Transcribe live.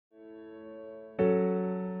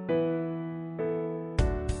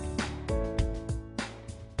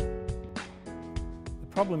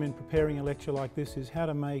problem in preparing a lecture like this is how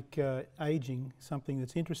to make ageing something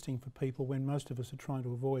that's interesting for people when most of us are trying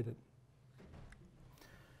to avoid it.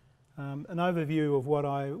 An overview of what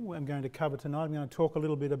I am going to cover tonight. I'm going to talk a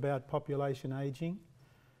little bit about population ageing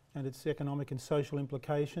and its economic and social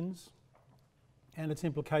implications and its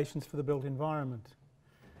implications for the built environment,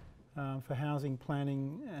 for housing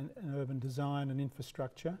planning and urban design and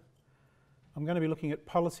infrastructure. I'm going to be looking at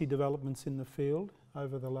policy developments in the field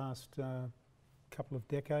over the last couple of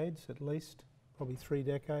decades at least, probably 3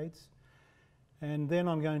 decades. And then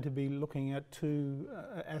I'm going to be looking at 2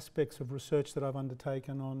 aspects of research that I've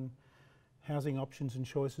undertaken on housing options and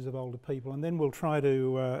choices of older people. And then we'll try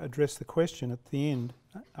to address the question at the end,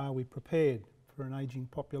 are we prepared for an ageing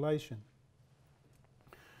population?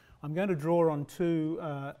 I'm going to draw on 2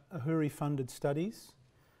 Uhuri-funded studies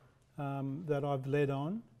that I've led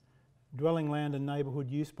on. Dwelling Land and Neighbourhood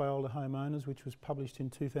Use by Older Homeowners, which was published in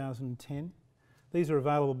 2010. These are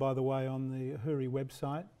available, by the way, on the Uhuri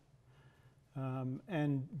website.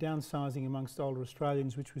 And Downsizing Amongst Older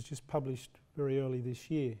Australians, which was just published very early this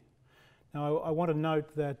year. Now, I want to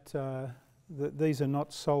note that, that these are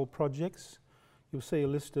not sole projects. You'll see a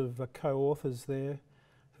list of co-authors there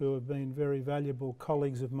who have been very valuable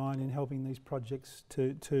colleagues of mine in helping these projects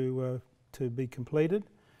to be completed,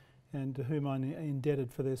 and to whom I'm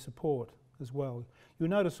indebted for their support as well. You'll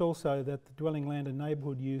notice also that the Dwelling Land and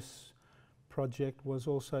Neighbourhood Use project was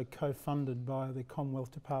also co-funded by the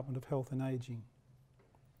Commonwealth Department of Health and Ageing.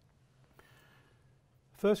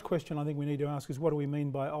 First question I think we need to ask is, what do we mean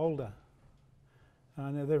by older?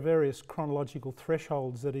 Now there are various chronological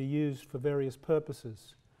thresholds that are used for various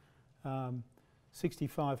purposes.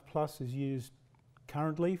 65 plus is used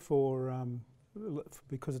currently for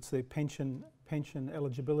because it's their pension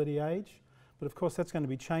eligibility age, but of course that's going to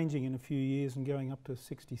be changing in a few years and going up to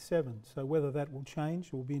 67. So whether that will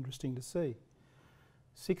change will be interesting to see.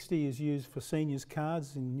 60 is used for seniors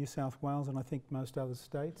cards in New South Wales and I think most other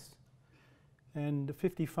states. And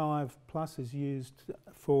 55 plus is used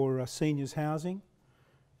for seniors housing,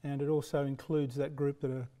 and it also includes that group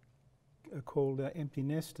that are called empty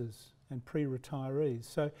nesters and pre-retirees.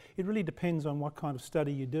 So it really depends on what kind of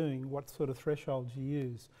study you're doing, what sort of thresholds you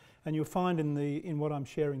use. And you'll find in what I'm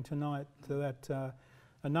sharing tonight that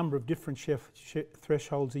a number of different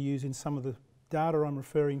thresholds are used in some of the data I'm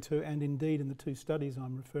referring to, and indeed in the 2 studies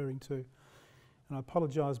I'm referring to. And I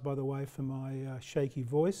apologise, by the way, for my shaky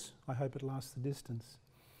voice. I hope it lasts the distance.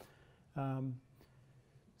 But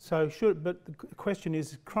the question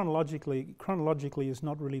is, chronologically is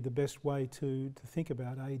not really the best way to think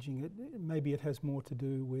about ageing. Maybe it has more to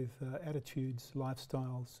do with attitudes,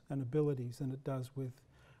 lifestyles and abilities than it does with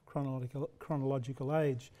chronological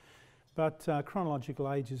age. But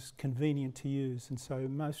chronological age is convenient to use, and so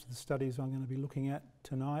most of the studies I'm going to be looking at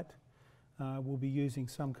tonight will be using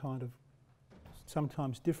some kind of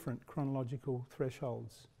sometimes different chronological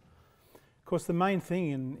thresholds. Of course, the main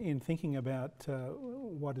thing in thinking about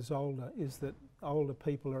what is older is that older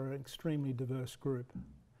people are an extremely diverse group,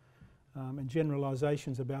 and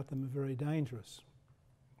generalisations about them are very dangerous.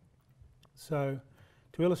 So,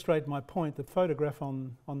 to illustrate my point, the photograph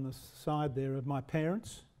on the side there of my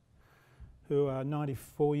parents, who are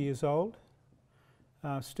 94 years old,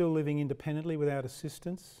 still living independently without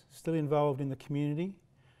assistance, still involved in the community.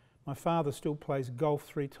 My father still plays golf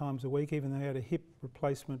 3 times a week, even though he had a hip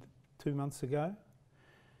replacement 2 months ago.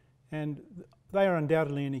 And they are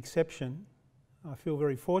undoubtedly an exception. I feel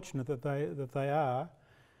very fortunate that they are,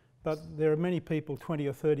 but there are many people 20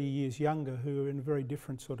 or 30 years younger who are in a very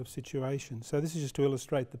different sort of situation. So this is just to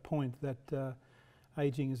illustrate the point that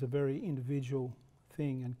ageing is a very individual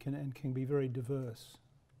thing and can be very diverse.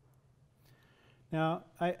 Now,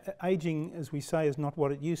 ageing, as we say, is not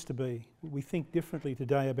what it used to be. We think differently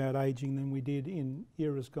today about ageing than we did in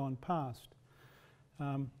eras gone past.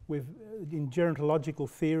 In gerontological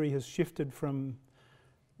theory has shifted from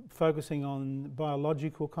focusing on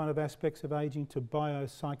biological kind of aspects of ageing to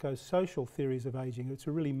biopsychosocial theories of ageing. It's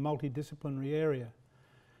a really multidisciplinary area.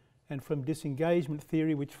 And from disengagement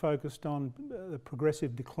theory, which focused on the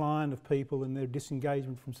progressive decline of people and their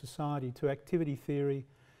disengagement from society, to activity theory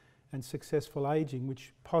and successful ageing,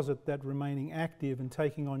 which posit that remaining active and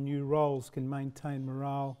taking on new roles can maintain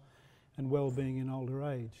morale and well-being in older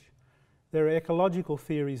age. There are ecological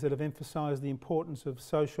theories that have emphasised the importance of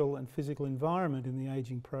social and physical environment in the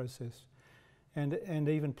ageing process, and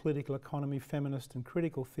even political economy, feminist and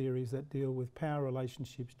critical theories that deal with power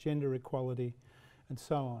relationships, gender equality and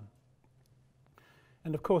so on.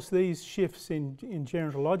 And of course these shifts in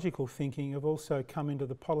gerontological thinking have also come into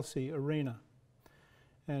the policy arena.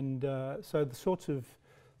 And so the sorts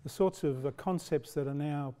of concepts that are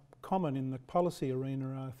now common in the policy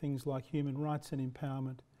arena are things like human rights and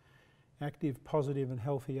empowerment, active, positive and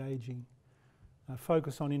healthy ageing,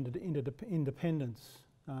 focus on independence,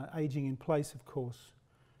 ageing in place of course,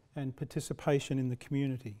 and participation in the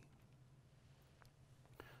community.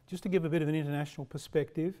 Just to give a bit of an international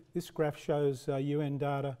perspective, this graph shows UN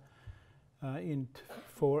data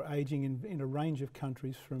for ageing in a range of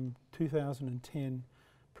countries from 2010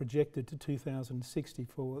 projected to 2060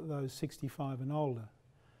 for those 65 and older.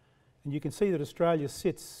 And you can see that Australia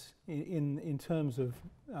sits in terms of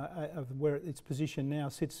where its position now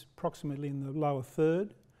sits approximately in the lower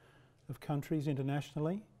third of countries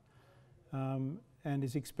internationally, and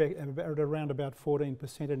is at around about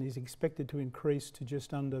 14%, and is expected to increase to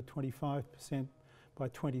just under 25% by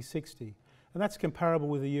 2060. And that's comparable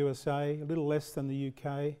with the USA, a little less than the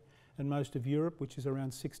UK and most of Europe, which is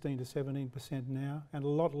around 16 to 17% now, and a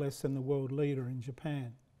lot less than the world leader in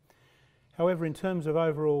Japan. However, in terms of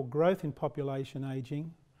overall growth in population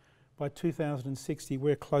ageing, by 2060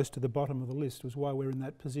 we're close to the bottom of the list, was why we're in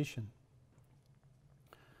that position.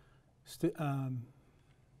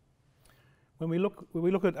 When we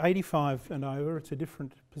look at 85 and over, it's a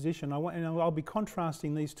different position. And I'll be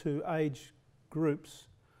contrasting these two age groups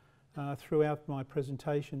throughout my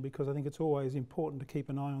presentation, because I think it's always important to keep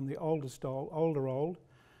an eye on the older old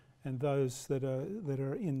and those that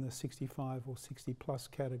are in the 65 or 60 plus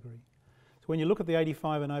category. So when you look at the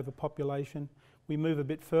 85 and over population, we move a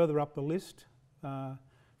bit further up the list for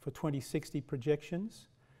 2060 projections,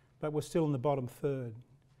 but we're still in the bottom third.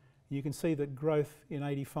 You can see that growth in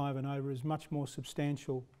 85 and over is much more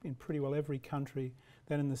substantial in pretty well every country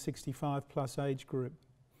than in the 65 plus age group.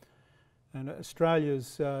 And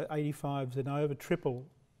Australia's 85s and over triple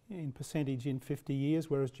in percentage in 50 years,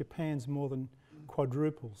 whereas Japan's more than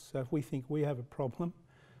quadruples. So if we think we have a problem,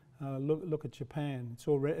 look at Japan.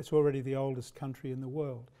 It's already the oldest country in the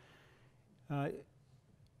world.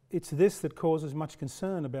 It's this that causes much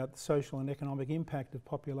concern about the social and economic impact of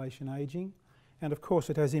population ageing, and of course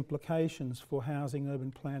it has implications for housing,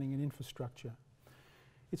 urban planning and infrastructure.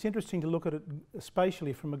 It's interesting to look at it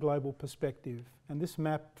spatially from a global perspective, and this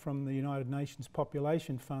map from the United Nations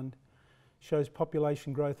Population Fund shows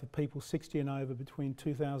population growth of people 60 and over between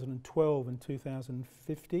 2012 and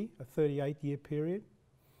 2050, a 38-year period.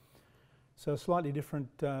 So a slightly different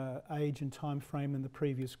age and time frame than the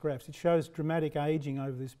previous graphs. It shows dramatic ageing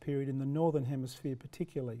over this period in the Northern Hemisphere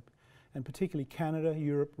particularly, and particularly Canada,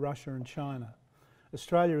 Europe, Russia and China.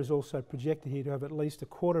 Australia is also projected here to have at least a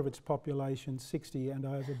quarter of its population 60 and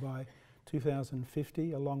over by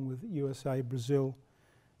 2050, along with USA, Brazil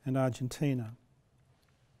and Argentina.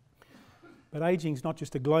 But ageing is not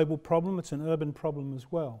just a global problem, it's an urban problem as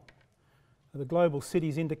well. The Global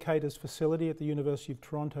Cities Indicators Facility at the University of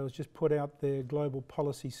Toronto has just put out their global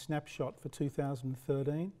policy snapshot for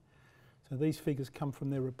 2013. So these figures come from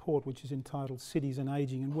their report, which is entitled Cities and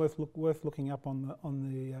Ageing, and worth looking up on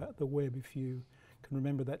the web if you can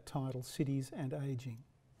remember that title, Cities and Ageing.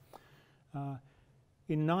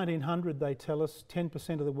 In 1900, they tell us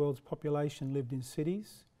 10% of the world's population lived in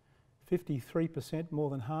cities, 53%, more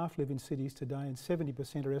than half, live in cities today, and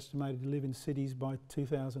 70% are estimated to live in cities by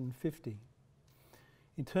 2050.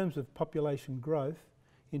 In terms of population growth,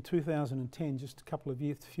 in 2010, just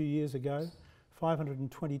a few years ago,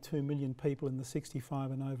 522 million people in the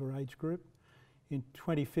 65 and over age group. In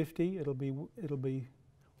 2050, it'll be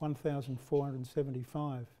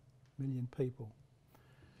 1,475 million people,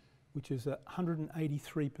 which is a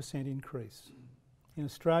 183% increase. In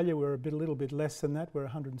Australia, we're a little bit less than that. We're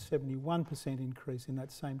 171% increase in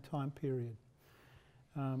that same time period.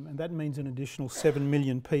 And that means an additional 7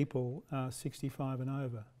 million people 65 and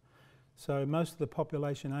over. So most of the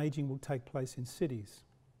population ageing will take place in cities.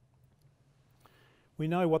 We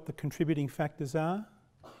know what the contributing factors are.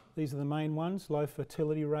 These are the main ones: low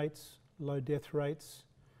fertility rates, low death rates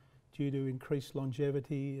due to increased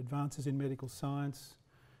longevity, advances in medical science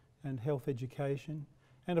and health education,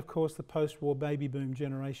 and of course the post-war baby boom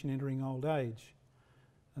generation entering old age.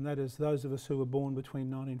 And that is those of us who were born between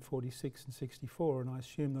 1946 and 64, and I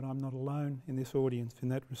assume that I'm not alone in this audience in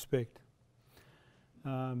that respect.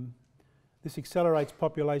 This accelerates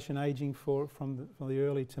population ageing from the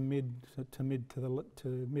early to mid-late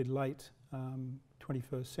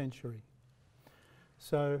 21st century.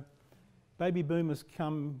 So baby boomers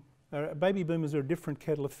are a different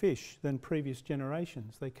kettle of fish than previous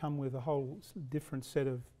generations. They come with a whole different set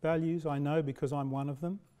of values. I know because I'm one of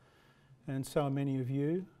them, and so are many of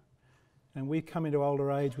you. And we come into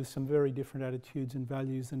older age with some very different attitudes and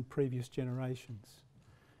values than previous generations.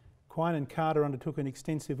 Quine and Carter undertook an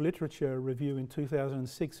extensive literature review in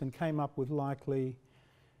 2006 and came up with likely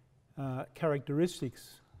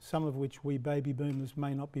characteristics some of which we baby boomers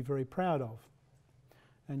may not be very proud of.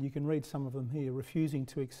 And you can read some of them here: refusing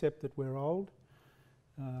to accept that we're old,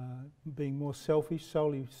 being more selfish,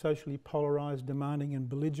 socially polarised, demanding and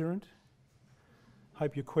belligerent.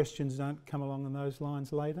 Hope your questions don't come along on those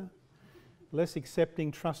lines later. Less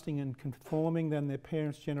accepting, trusting and conforming than their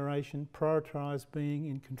parents' generation, prioritise being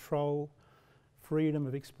in control, freedom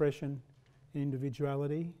of expression,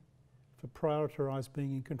 individuality. For prioritise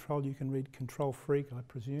being in control, you can read control freak, I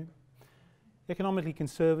presume. Economically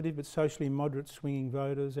conservative but socially moderate swinging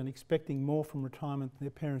voters, and expecting more from retirement than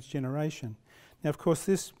their parents' generation. Now, of course,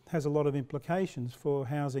 this has a lot of implications for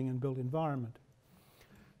housing and built environment.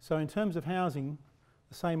 So in terms of housing,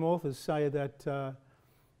 the same authors say that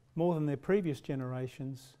more than their previous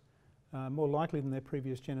generations, more likely than their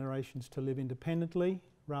previous generations to live independently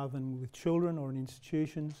rather than with children or in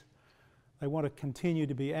institutions. They want to continue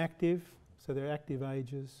to be active, so they're active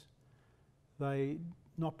ages. They're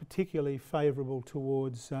not particularly favourable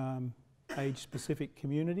towards age-specific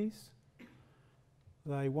communities.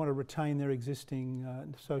 They want to retain their existing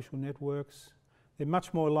social networks. They're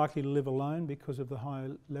much more likely to live alone because of the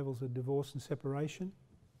higher levels of divorce and separation.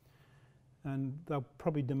 And they'll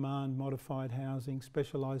probably demand modified housing,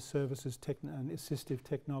 specialised services, and assistive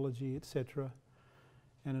technology, etc.,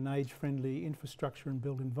 and an age-friendly infrastructure and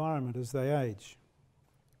built environment as they age.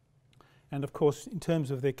 And of course, in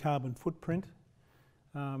terms of their carbon footprint,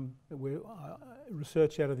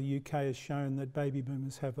 research out of the UK has shown that baby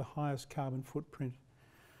boomers have the highest carbon footprint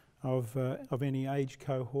of any age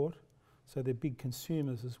cohort, so they're big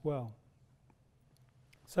consumers as well.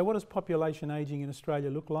 So what does population ageing in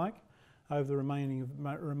Australia look like over the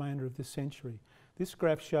remainder of this century? This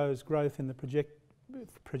graph shows growth in the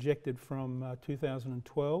projected from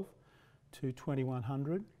 2012 to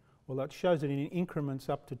 2100, although it shows it in increments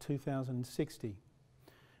up to 2060.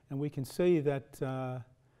 And we can see that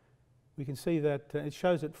it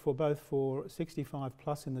shows it for both for 65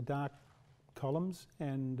 plus in the dark columns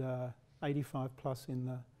and 85 plus in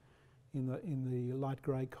the light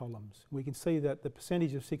grey columns. We can see that the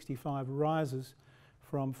percentage of 65 rises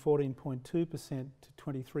from 14.2% to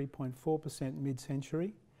 23.4%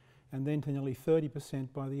 mid-century, and then to nearly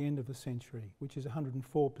 30% by the end of the century, which is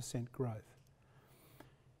 104% growth.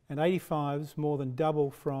 And 85s more than double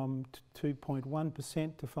from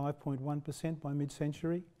 2.1% to 5.1% by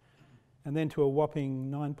mid-century, and then to a whopping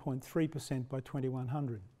 9.3% by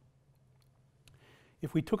 2100.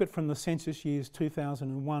 If we took it from the census years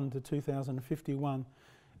 2001 to 2051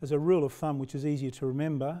 as a rule of thumb, which is easier to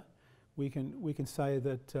remember, we can say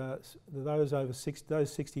that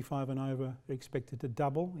those 65 and over are expected to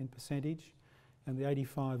double in percentage, and the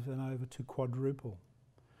 85s and over to quadruple.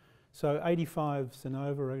 So 85s and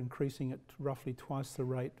over are increasing at roughly twice the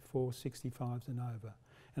rate for 65s and over.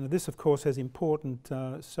 And this, of course, has important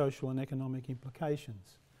social and economic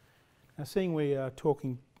implications. Now, seeing we are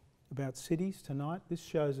talking about cities tonight, this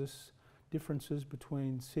shows us differences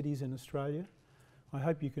between cities in Australia. I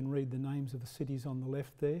hope you can read the names of the cities on the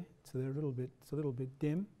left there. So they're it's a little bit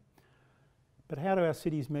dim. But how do our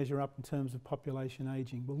cities measure up in terms of population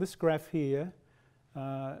ageing? Well, this graph here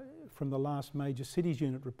from the last major cities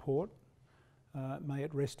unit report, may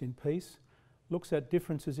it rest in peace, looks at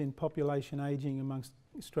differences in population ageing amongst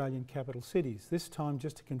Australian capital cities. This time,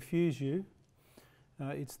 just to confuse you,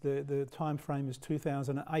 it's the time frame is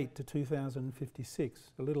 2008 to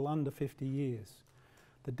 2056, a little under 50 years.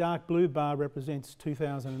 The dark blue bar represents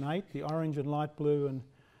 2008, the orange and light blue and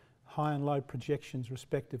high and low projections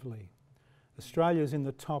respectively. Australia is at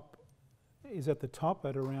the top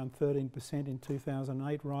at around 13% in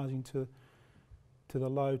 2008, rising to the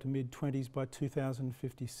low to mid-20s by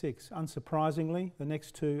 2056. Unsurprisingly, the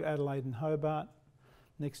next two, Adelaide and Hobart,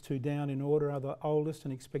 next two down in order, are the oldest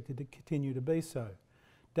and expected to continue to be so.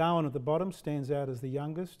 Darwin at the bottom stands out as the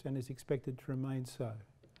youngest and is expected to remain so.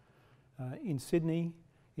 In Sydney,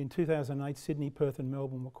 in 2008, Sydney, Perth and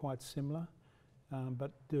Melbourne were quite similar,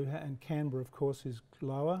 and Canberra, of course, is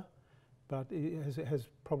lower, but it has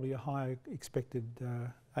probably a higher expected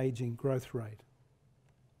ageing growth rate.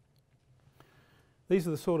 These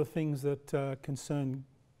are the sort of things that concern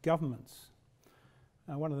governments.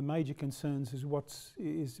 One of the major concerns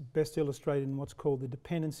is best illustrated in what's called the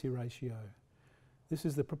dependency ratio. This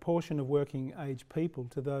is the proportion of working age people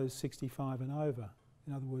to those 65 and over,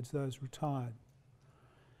 in other words, those retired.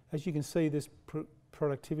 As you can see, this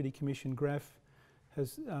Productivity Commission graph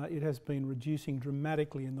has been reducing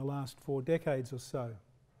dramatically in the last 4 decades or so.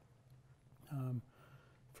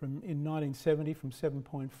 In 1970, from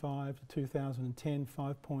 7.5 to 2010,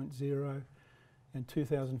 5.0, and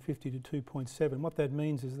 2050 to 2.7. What that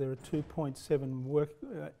means is there are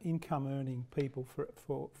 2.7 income earning people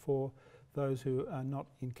for those who are not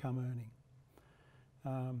income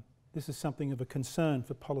earning. This is something of a concern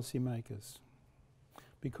for policymakers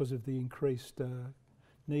because of the increased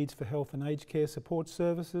needs for health and aged care support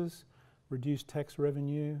services, reduced tax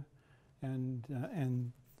revenue,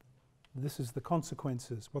 and this is the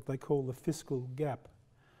consequences, what they call the fiscal gap.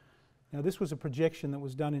 Now, this was a projection that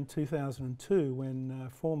was done in 2002 when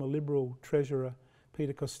former Liberal Treasurer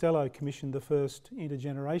Peter Costello commissioned the first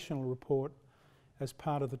intergenerational report as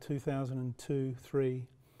part of the 2002-3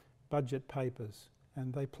 budget papers.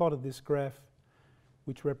 And they plotted this graph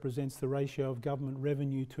which represents the ratio of government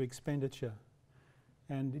revenue to expenditure.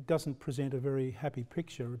 And it doesn't present a very happy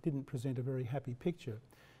picture. It didn't present a very happy picture.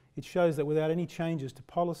 It shows that without any changes to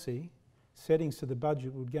policy, settings to the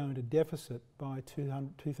budget would go into deficit by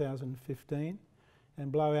 2015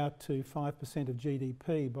 and blow out to 5% of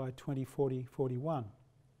GDP by 2040-41.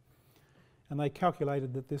 And they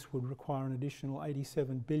calculated that this would require an additional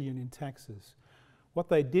 87 billion in taxes. What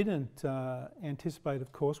they didn't anticipate,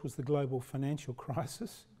 of course, was the global financial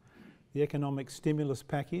crisis, the economic stimulus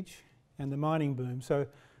package, and the mining boom. So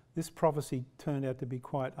this prophecy turned out to be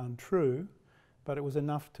quite untrue, but it was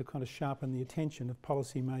enough to kind of sharpen the attention of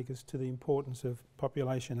policymakers to the importance of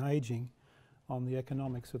population ageing on the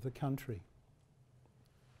economics of the country.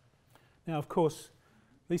 Now, of course,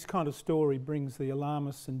 this kind of story brings the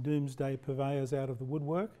alarmists and doomsday purveyors out of the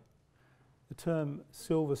woodwork. The term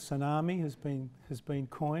silver tsunami has been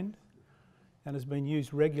coined and has been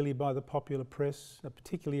used regularly by the popular press,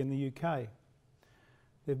 particularly in the UK.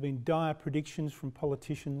 There have been dire predictions from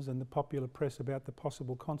politicians and the popular press about the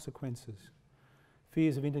possible consequences.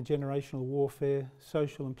 Fears of intergenerational warfare,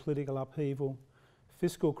 social and political upheaval,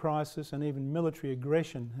 fiscal crisis and even military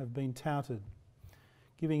aggression have been touted,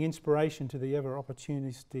 giving inspiration to the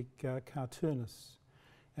ever-opportunistic cartoonists.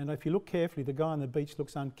 And if you look carefully, the guy on the beach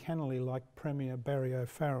looks uncannily like Premier Barry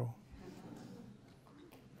O'Farrell.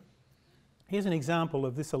 Here's an example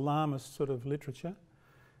of this alarmist sort of literature,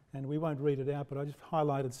 and we won't read it out, but I just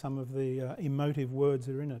highlighted some of the emotive words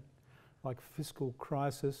that are in it, like fiscal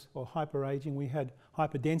crisis or hyper-aging. We had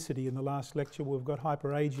hyperdensity in the last lecture. We've got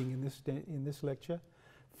hyper-aging in this lecture.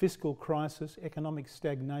 Fiscal crisis, economic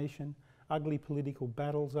stagnation, ugly political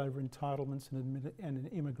battles over entitlements and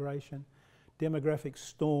immigration, demographic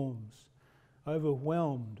storms,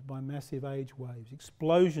 overwhelmed by massive age waves,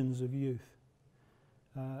 explosions of youth.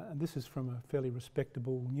 And this is from a fairly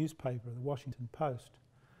respectable newspaper, the Washington Post.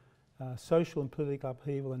 Social and political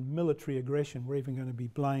upheaval and military aggression were even going to be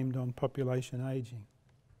blamed on population ageing.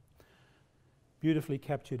 Beautifully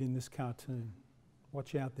captured in this cartoon.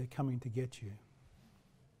 Watch out, they're coming to get you.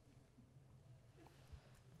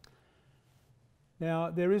 Now,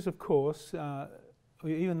 there is, of course,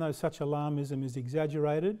 even though such alarmism is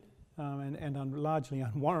exaggerated and largely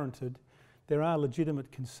unwarranted, there are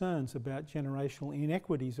legitimate concerns about generational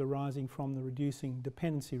inequities arising from the reducing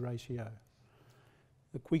dependency ratio.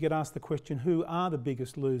 We could ask the question, who are the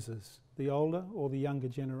biggest losers, the older or the younger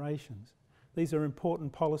generations? These are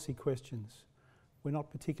important policy questions. We're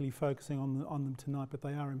not particularly focusing on them tonight, but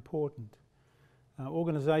they are important.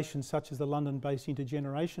 Organisations such as the London-based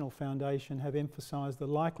Intergenerational Foundation have emphasised the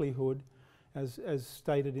likelihood, as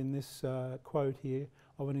stated in this quote here,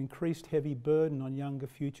 of an increased heavy burden on younger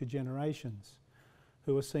future generations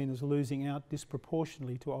who are seen as losing out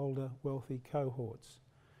disproportionately to older wealthy cohorts.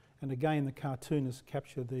 And again, the cartoonists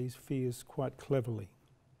capture these fears quite cleverly.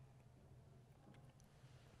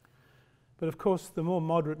 But of course, the more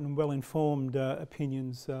moderate and well-informed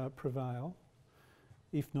opinions prevail,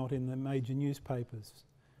 if not in the major newspapers.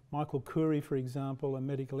 Michael Curry, for example, a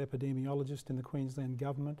medical epidemiologist in the Queensland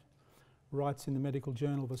government, writes in the Medical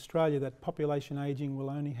Journal of Australia that population ageing will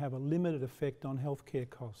only have a limited effect on healthcare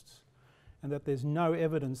costs, and that there's no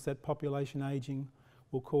evidence that population ageing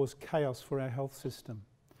will cause chaos for our health system.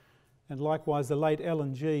 And likewise, the late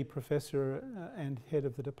Ellen G, professor and head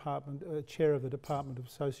of the department, chair of the Department of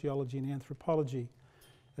Sociology and Anthropology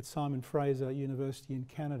at Simon Fraser University in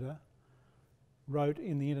Canada, wrote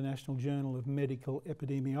in the International Journal of Medical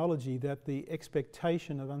Epidemiology that the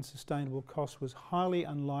expectation of unsustainable costs was highly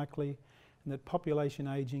unlikely and that population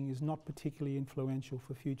ageing is not particularly influential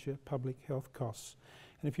for future public health costs.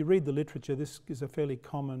 And if you read the literature, this is a fairly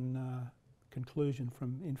common conclusion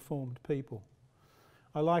from informed people.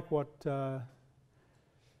 I like what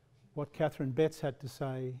Catherine Betts had to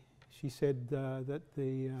say. She said that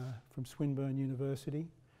from Swinburne University,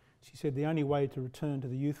 she said the only way to return to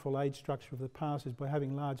the youthful age structure of the past is by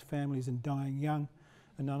having large families and dying young,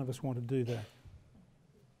 and none of us want to do that.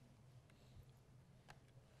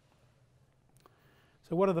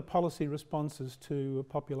 So what are the policy responses to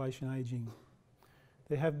population ageing?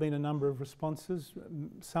 There have been a number of responses,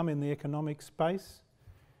 some in the economic space,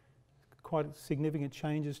 quite significant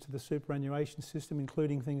changes to the superannuation system,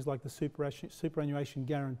 including things like the superannuation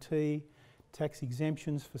guarantee, tax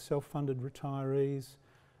exemptions for self-funded retirees,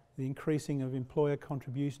 the increasing of employer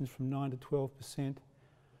contributions from 9 to 12%,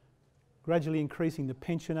 gradually increasing the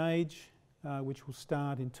pension age, which will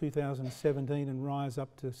start in 2017 and rise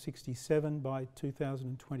up to 67 by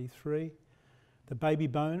 2023. The baby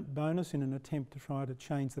bonus in an attempt to try to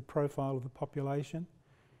change the profile of the population,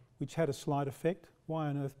 which had a slight effect. Why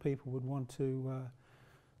on earth people would want to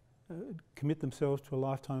commit themselves to a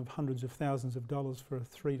lifetime of hundreds of thousands of dollars for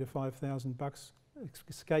 $3,000 to $5,000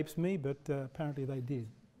 escapes me, but apparently they did.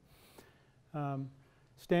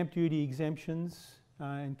 Stamp duty exemptions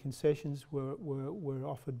and concessions were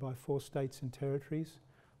offered by 4 states and territories.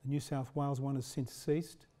 The New South Wales one has since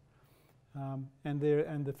ceased. And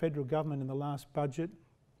the federal government in the last budget,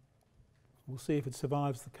 we'll see if it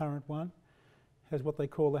survives the current one, has what they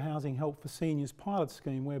call the Housing Help for Seniors pilot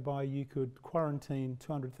scheme, whereby you could quarantine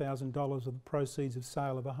 $200,000 of the proceeds of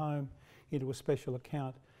sale of a home into a special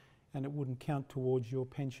account and it wouldn't count towards your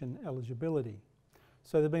pension eligibility.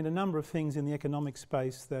 So there have been a number of things in the economic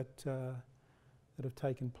space that have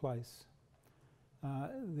taken place.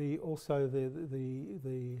 Also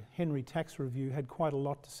the Henry Tax Review had quite a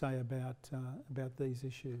lot to say about these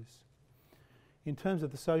issues. In terms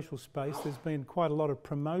of the social space, there's been quite a lot of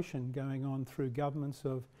promotion going on through governments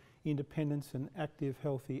of independence and active,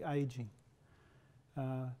 healthy ageing.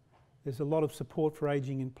 There's a lot of support for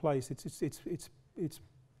ageing in place. It's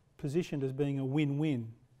positioned as being a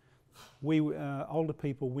win-win. Older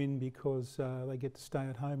people win because they get to stay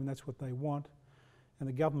at home and that's what they want. And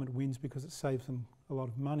the government wins because it saves them a lot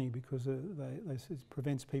of money because it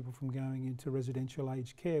prevents people from going into residential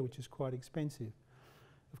aged care, which is quite expensive.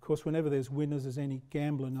 Of course, whenever there's winners, as any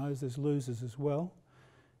gambler knows, there's losers as well.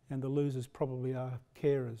 And the losers probably are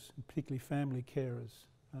carers, and particularly family carers,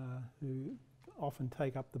 who often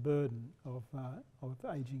take up the burden of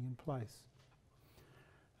ageing in place.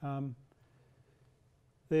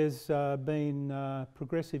 There's been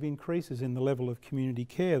progressive increases in the level of community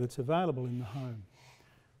care that's available in the home.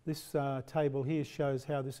 This table here shows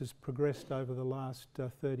how this has progressed over the last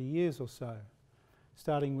 30 years or so,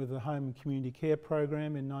 starting with the Home and Community Care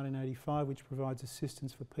Program in 1985, which provides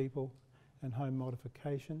assistance for people and home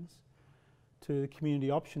modifications, to the Community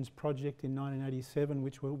Options Project in 1987,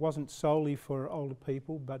 which wasn't solely for older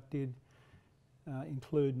people, but did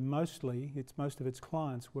include most of its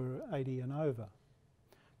clients were 80 and over,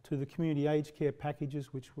 to the Community Aged Care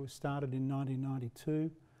Packages, which were started in 1992,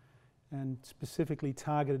 and specifically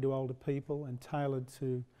targeted to older people and tailored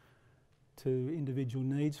to individual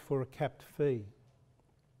needs for a capped fee.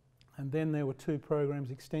 And then there were 2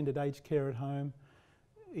 programs, Extended Aged Care at Home,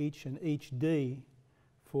 each D,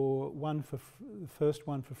 the first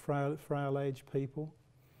one for frail aged people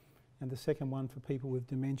and the second one for people with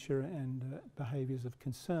dementia and behaviours of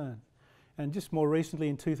concern. And just more recently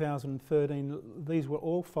in 2013, these were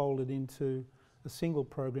all folded into a single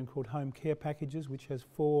program called Home Care Packages, which has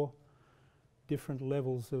 4 different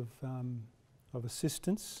levels of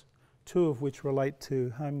assistance, 2 of which relate to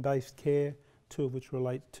home-based care, 2 of which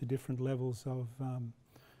relate to different levels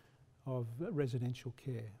of residential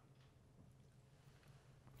care.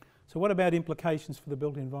 So what about implications for the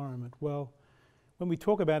built environment? Well, when we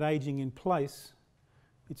talk about ageing in place,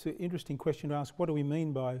 it's an interesting question to ask, what do we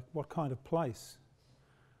mean by what kind of place?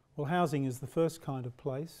 Well, housing is the first kind of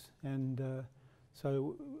place, and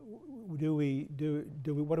so what do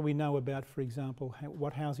we know about, for example,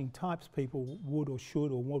 what housing types people would or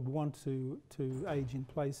should or would want to age in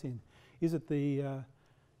place in? Is it the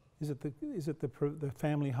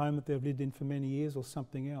family home that they've lived in for many years or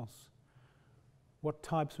something else? What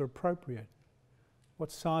types are appropriate?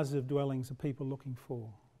 What sizes of dwellings are people looking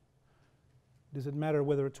for? Does it matter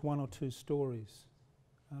whether it's 1 or 2 stories?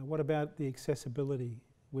 What about the accessibility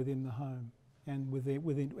within the home and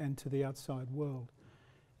and to the outside world?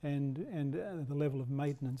 And the level of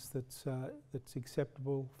maintenance that's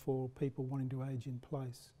acceptable for people wanting to age in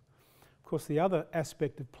place. Of course, the other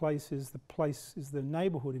aspect of place is the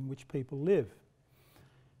neighbourhood in which people live.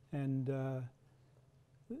 And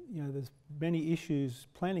there's many issues,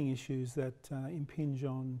 planning issues that impinge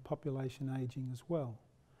on population ageing as well.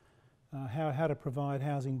 How to provide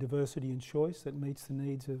housing diversity and choice that meets the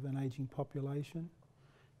needs of an ageing population.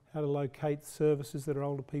 How to locate services that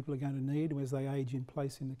older people are going to need as they age in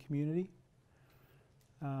place in the community.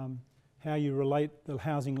 How you relate the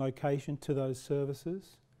housing location to those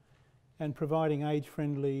services. And providing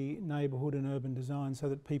age-friendly neighbourhood and urban design so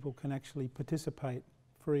that people can actually participate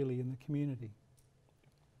freely in the community,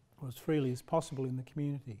 or as freely as possible in the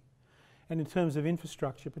community. And in terms of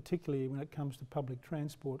infrastructure, particularly when it comes to public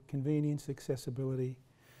transport, convenience, accessibility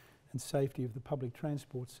and safety of the public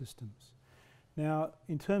transport systems. Now,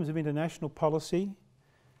 in terms of international policy,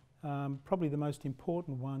 probably the most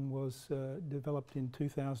important one was developed in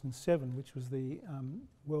 2007, which was the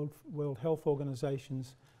World Health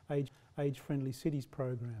Organization's Age-Friendly Cities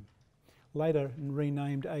program, later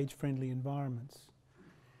renamed Age-Friendly Environments.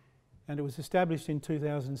 And it was established in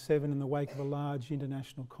 2007 in the wake of a large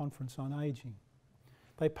international conference on ageing.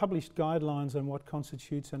 They published guidelines on what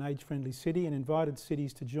constitutes an age-friendly city and invited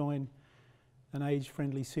cities to join an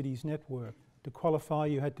age-friendly cities network. To qualify,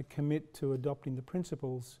 you had to commit to adopting the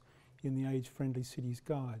principles in the Age-Friendly Cities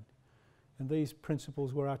Guide. And these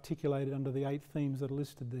principles were articulated under the 8 themes that are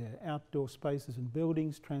listed there: outdoor spaces and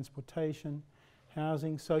buildings, transportation,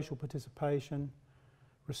 housing, social participation,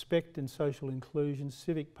 respect and social inclusion,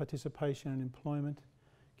 civic participation and employment,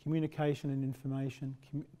 communication and information,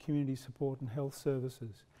 community support and health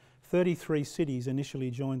services. 33 cities initially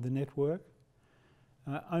joined the network,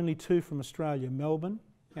 only 2 from Australia, Melbourne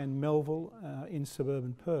and Melville in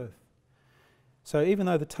suburban Perth. So even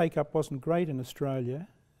though the take-up wasn't great in Australia,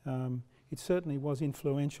 it certainly was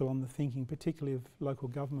influential on the thinking, particularly of local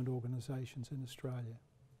government organisations in Australia.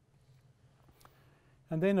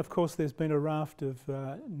 And then, of course, there's been a raft of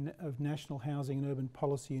national housing and urban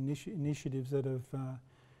policy initiatives that are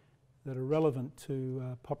relevant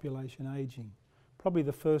to population ageing. Probably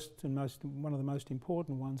the first and one of the most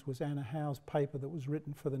important ones was Anna Howe's paper that was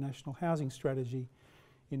written for the National Housing Strategy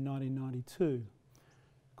in 1992,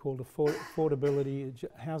 called Affordability,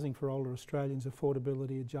 Housing for Older Australians,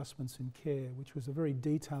 Affordability, Adjustments and Care, which was a very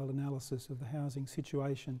detailed analysis of the housing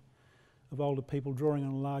situation of older people, drawing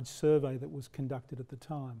on a large survey that was conducted at the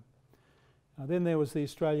time. Then there was the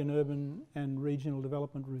Australian Urban and Regional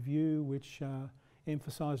Development Review, which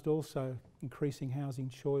emphasised also increasing housing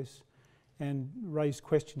choice and raised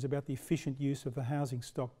questions about the efficient use of the housing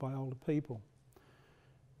stock by older people.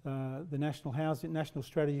 The National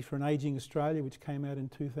Strategy for an Ageing Australia, which came out in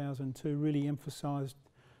 2002, really emphasised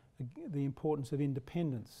the importance of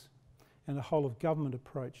independence and a whole of government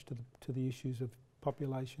approach to the issues of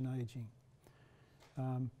population ageing.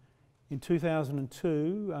 In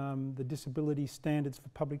 2002, the disability standards for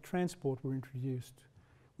public transport were introduced,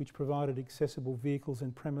 which provided accessible vehicles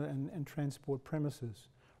and transport premises,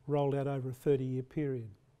 rolled out over a 30-year period.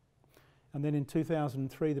 And then in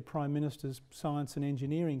 2003, the Prime Minister's Science and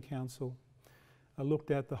Engineering Council looked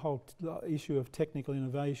at the whole issue of technical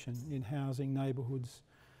innovation in housing, neighbourhoods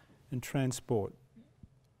and transport.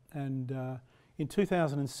 And in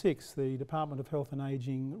 2006, the Department of Health and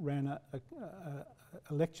Ageing ran a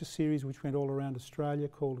lecture series which went all around Australia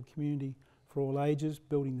called A Community for All Ages,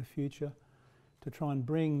 Building the Future, to try and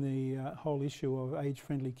bring the whole issue of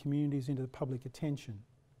age-friendly communities into the public attention.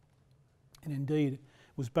 And indeed, it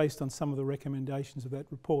was based on some of the recommendations of that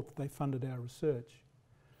report that they funded our research,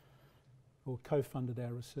 or co-funded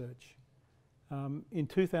our research. In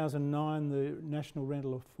 2009, the National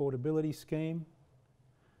Rental Affordability Scheme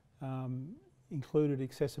included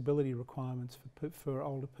accessibility requirements for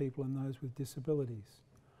older people and those with disabilities.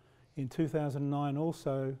 In 2009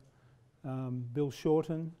 also, Bill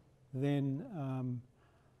Shorten, then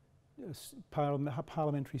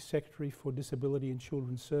Parliamentary Secretary for Disability and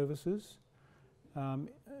Children's Services,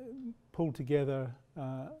 pulled together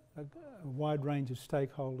a wide range of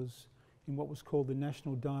stakeholders in what was called the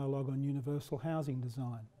National Dialogue on Universal Housing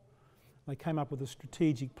Design. They came up with a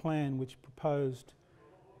strategic plan which proposed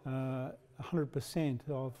 100%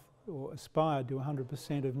 of, or aspired to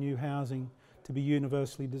 100% of new housing to be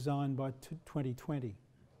universally designed by 2020.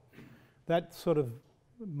 That sort of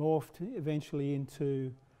morphed eventually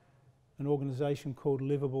into an organisation called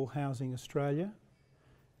Livable Housing Australia.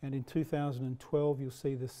 And in 2012, you'll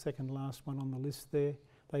see the second last one on the list there,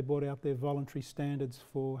 they brought out their voluntary standards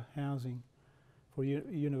for housing, for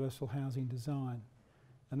universal housing design.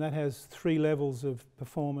 And that has 3 levels of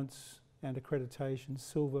performance and accreditation: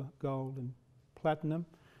 silver, gold and platinum.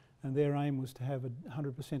 And their aim was to have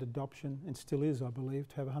 100% adoption, and still is, I believe,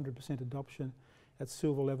 to have 100% adoption at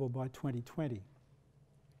silver level by 2020.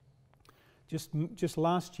 Just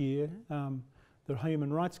last year, the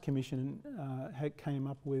Human Rights Commission came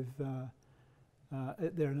up with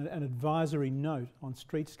an advisory note on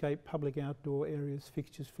streetscape, public outdoor areas,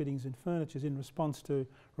 fixtures, fittings and furnitures in response to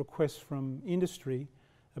requests from industry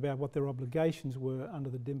about what their obligations were under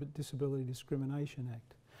the Disability Discrimination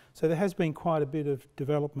Act. So there has been quite a bit of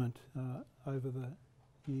development over the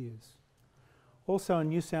years. Also in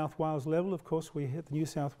New South Wales level, of course, at the New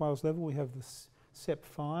South Wales level we have the SEP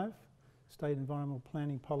 5, State Environmental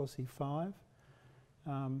Planning Policy 5,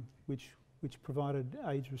 which provided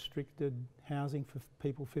age-restricted housing for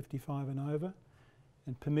people 55 and over,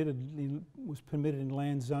 and was permitted in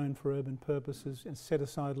land zoned for urban purposes and set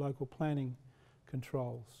aside local planning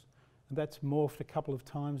controls. And that's morphed a couple of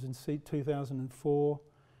times in 2004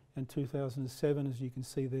 and 2007, as you can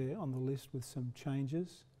see there on the list, with some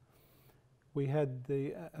changes. We had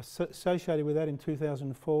associated with that in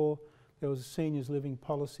 2004, there was a Seniors Living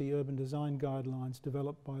Policy Urban Design Guidelines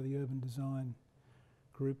developed by the Urban Design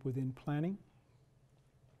Group within planning.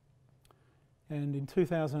 And in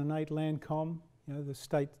 2008, Landcom, the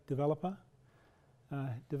state developer,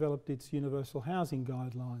 developed its Universal Housing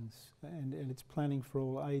Guidelines and its planning for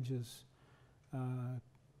all ages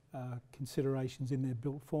considerations in their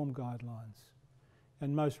built form guidelines.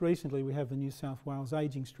 And most recently we have the New South Wales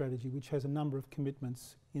Ageing Strategy, which has a number of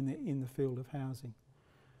commitments in the field of housing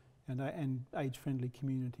and age-friendly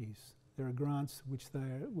communities. There are grants which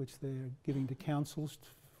they're giving to councils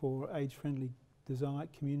for age-friendly design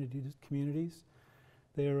communities.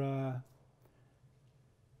 They're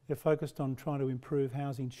focused on trying to improve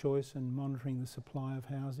housing choice and monitoring the supply of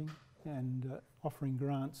housing and offering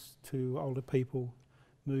grants to older people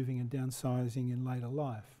moving and downsizing in later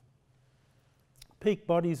life. Peak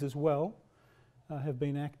bodies as well have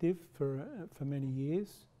been active for many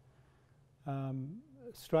years.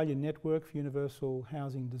 Australian Network for Universal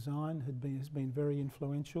Housing Design has been very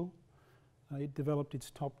influential. It developed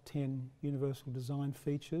its top 10 universal design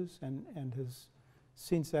features and has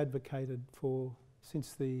since advocated for,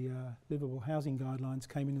 since the Livable Housing Guidelines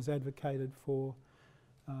came in, has advocated for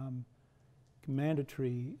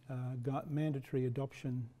mandatory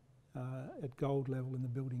adoption at gold level in the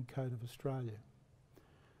Building Code of Australia.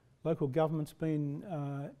 Local government's been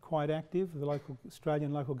quite active. The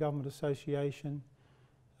Australian Local Government Association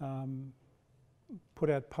put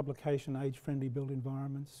out publication Age-Friendly Built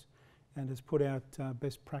Environments and has put out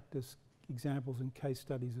best practice examples and case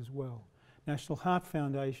studies as well. National Heart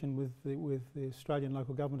Foundation with the Australian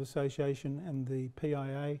Local Government Association and the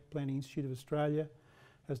PIA, Planning Institute of Australia,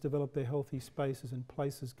 has developed their Healthy Spaces and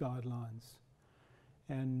Places guidelines.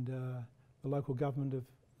 And the Local Government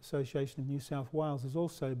Association of New South Wales has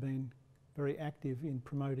also been very active in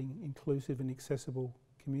promoting inclusive and accessible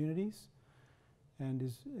communities and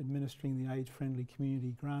is administering the Age-Friendly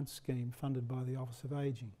Community Grant Scheme funded by the Office of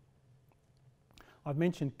Ageing. I've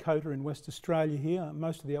mentioned COTA in West Australia here.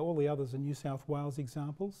 All the others are New South Wales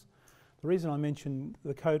examples. The reason I mention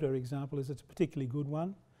the COTA example is it's a particularly good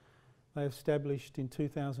one. They established in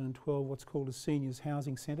 2012 what's called a Seniors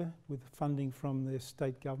Housing Centre with funding from their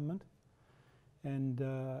state government. And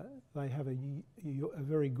they have a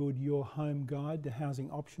very good Your Home Guide to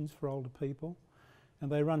housing options for older people.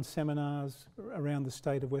 And they run seminars around the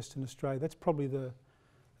state of Western Australia. That's probably the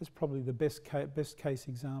best case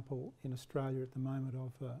example in Australia at the moment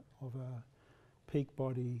of a peak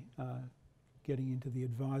body getting into the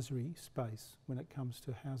advisory space when it comes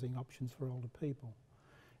to housing options for older people.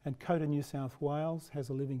 And COTA New South Wales has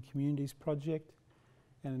a Living Communities project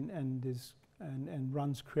and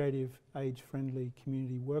runs creative age-friendly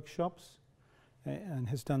community workshops and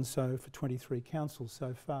has done so for 23 councils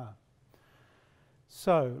so far.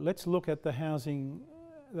 So let's look at the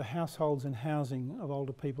households and housing of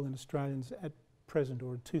older people in Australians at present,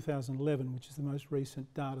 or in 2011, which is the most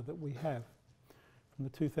recent data that we have from the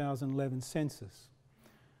 2011 census.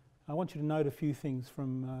 I want you to note a few things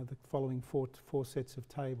from the following four sets of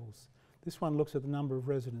tables. This one looks at the number of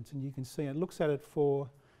residents, and you can see it looks at it for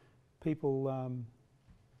people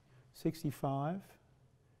 65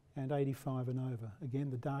 and 85 and over. Again,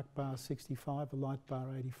 the dark bar 65, the light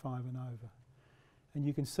bar 85 and over. And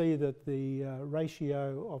you can see that the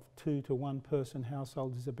ratio of 2 to 1 person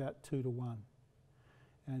households is about 2 to 1.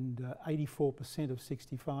 And 84% of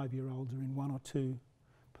 65-year-olds are in 1 or 2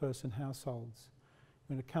 person households.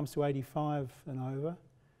 When it comes to 85 and over,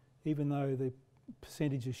 even though the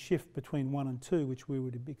percentages shift between 1 and 2, which we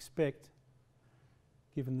would expect,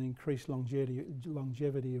 given the increased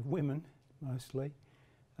longevity of women, mostly,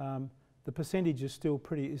 the percentage is still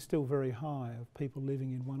very high of people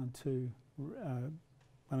living in 1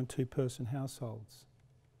 and 2 person households.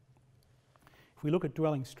 If we look at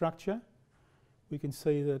dwelling structure, we can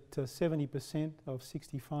see that 70% of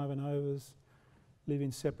 65 and overs live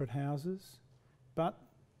in separate houses, but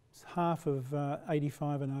half of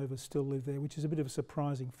 85 and over still live there, which is a bit of a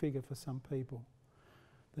surprising figure for some people.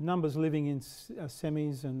 The numbers living in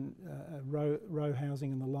semis and row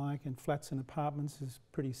housing and the like, and flats and apartments is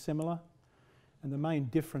pretty similar. And the main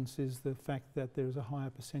difference is the fact that there is a higher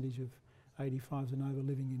percentage of 85s and over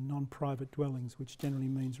living in non-private dwellings, which generally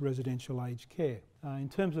means residential aged care. In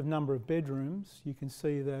terms of number of bedrooms, you can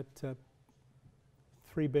see that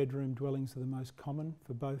 3-bedroom dwellings are the most common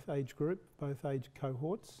for both age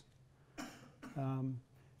cohorts.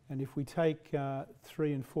 And if we take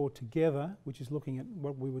 3 and 4 together, which is looking at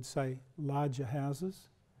what we would say larger houses,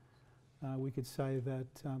 we could say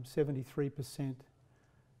that 73%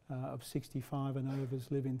 of 65 and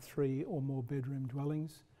overs live in 3 or more bedroom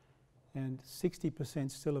dwellings, and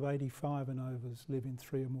 60% still of 85 and overs live in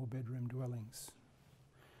 3 or more bedroom dwellings.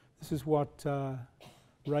 This is what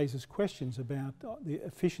raises questions about the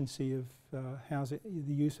efficiency of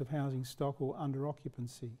the use of housing stock or under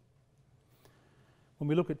occupancy. When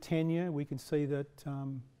we look at tenure, we can see that a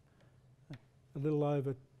little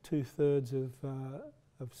over 2/3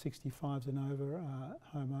 of 65s and over are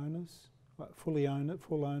homeowners,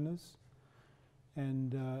 full owners,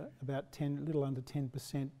 and about a little under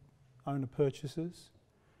 10% owner purchasers.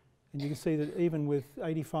 And you can see that even with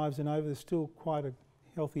 85s and over, there's still quite a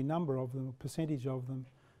healthy number of them, a percentage of them,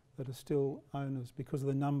 that are still owners because of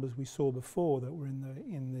the numbers we saw before that were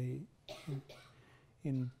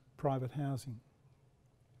in private housing.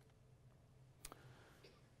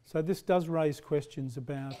 So this does raise questions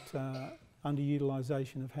about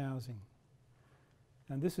underutilisation of housing.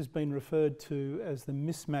 And this has been referred to as the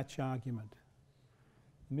mismatch argument.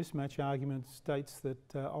 The mismatch argument states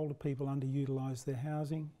that older people underutilise their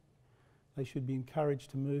housing. They should be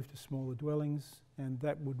encouraged to move to smaller dwellings, and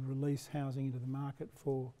that would release housing into the market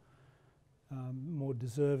for more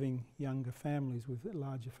deserving younger families with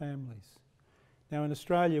larger families. Now in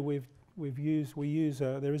Australia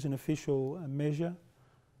there is an official measure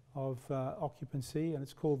of occupancy, and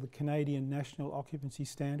it's called the Canadian National Occupancy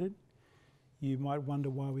Standard. You might wonder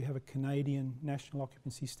why we have a Canadian National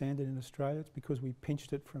Occupancy Standard in Australia. It's because we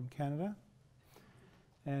pinched it from Canada,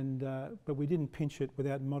 but we didn't pinch it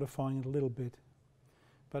without modifying it a little bit.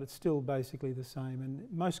 But it's still basically the same,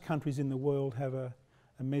 and most countries in the world have a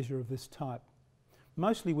measure of this type,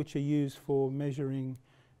 mostly which are used for measuring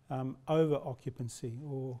over-occupancy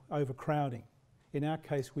or overcrowding. In our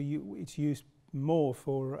case, it's used more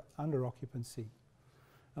for under-occupancy,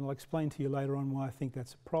 and I'll explain to you later on why I think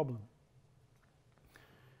that's a problem.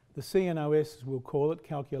 The CNOS, as we'll call it,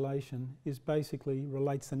 calculation, basically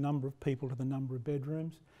relates the number of people to the number of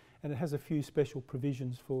bedrooms, and it has a few special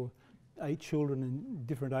provisions for 8 children in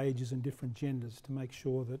different ages and different genders to make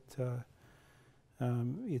sure that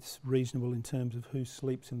it's reasonable in terms of who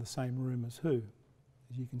sleeps in the same room as who.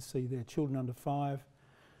 As you can see there, children under 5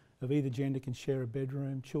 of either gender can share a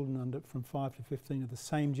bedroom. Children from 5 to 15 of the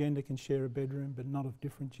same gender can share a bedroom, but not of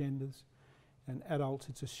different genders. And adults,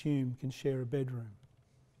 it's assumed, can share a bedroom.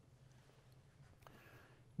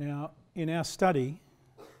 Now, in our study,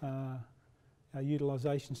 our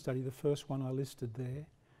utilisation study, the first one I listed there,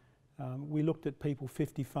 we looked at people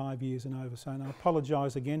 55 years and over. So, and I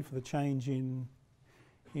apologise again for the change in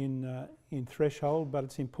threshold, but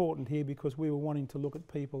it's important here because we were wanting to look at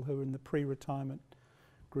people who are in the pre-retirement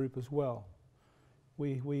group as well.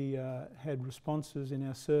 We had responses in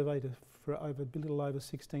our survey for a little over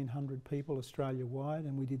 1,600 people Australia-wide,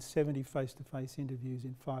 and we did 70 face-to-face interviews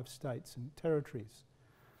in 5 states and territories.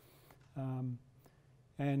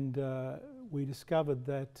 We discovered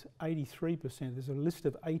that 83%, there's a list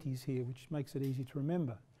of 80s here which makes it easy to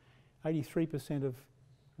remember, 83%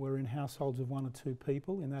 were in households of 1 or 2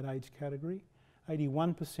 people in that age category,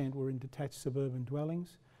 81% were in detached suburban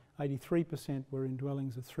dwellings, 83% were in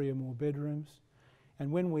dwellings of 3 or more bedrooms.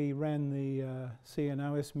 And when we ran the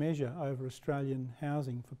CNOS measure over Australian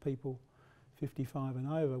housing for people 55 and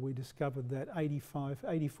over, we discovered that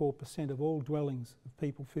 84% of all dwellings of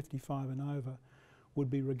people 55 and over would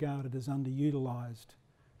be regarded as underutilised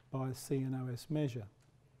by a CNOS measure.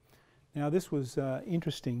 Now this was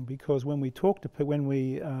interesting because when we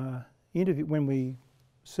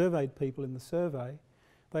surveyed people in the survey,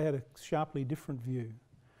 they had a sharply different view.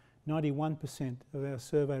 91% of our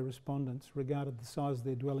survey respondents regarded the size of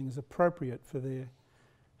their dwelling as appropriate for their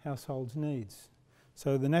household's needs.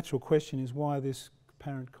 So the natural question is, why this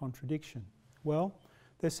apparent contradiction? Well,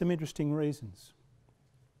 there's some interesting reasons.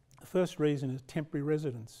 The first reason is temporary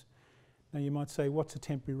residence. Now you might say, what's a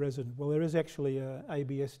temporary resident? Well, there is actually an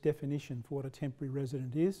ABS definition for what a temporary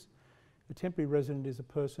resident is. A temporary resident is a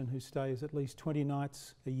person who stays at least 20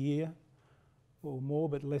 nights a year or more,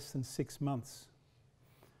 but less than 6 months.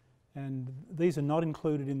 And these are not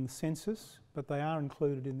included in the census, but they are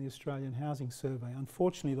included in the Australian Housing Survey.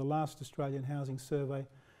 Unfortunately, the last Australian Housing Survey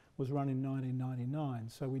was run in 1999,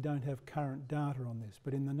 so we don't have current data on this.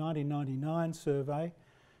 But in the 1999 survey,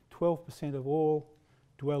 12% of all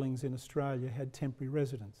dwellings in Australia had temporary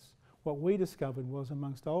residents. What we discovered was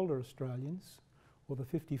amongst older Australians, or the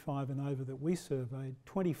 55 and over that we surveyed,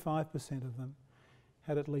 25% of them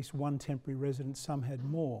had at least one temporary resident, some had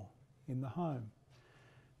more in the home.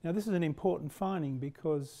 Now this is an important finding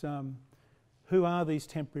because who are these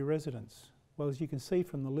temporary residents? Well, as you can see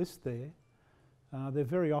from the list there, they're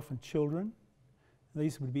very often children.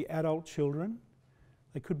 These would be adult children.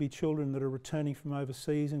 They could be children that are returning from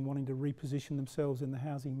overseas and wanting to reposition themselves in the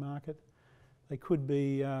housing market. They could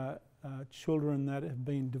be children that have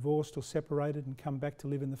been divorced or separated and come back to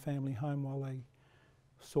live in the family home while they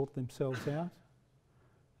sort themselves out.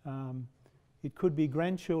 It could be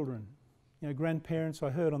grandchildren. You know, grandparents, I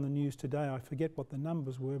heard on the news today, I forget what the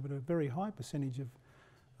numbers were, but a very high percentage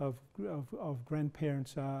of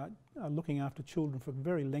grandparents are looking after children for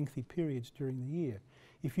very lengthy periods during the year.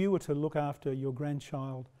 If you were to look after your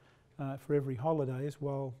grandchild for every holidays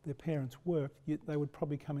while their parents work, they would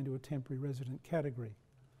probably come into a temporary resident category.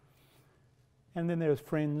 And then there's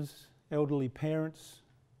friends, elderly parents,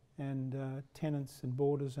 and tenants and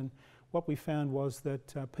boarders. And what we found was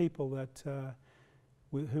that people that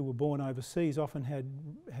who were born overseas often had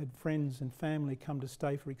friends and family come to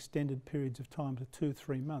stay for extended periods of time, to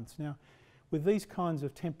 2-3 months. Now, with these kinds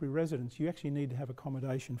of temporary residents, you actually need to have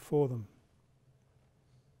accommodation for them.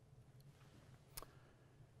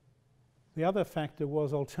 The other factor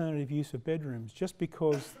was alternative use of bedrooms. Just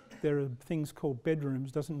because there are things called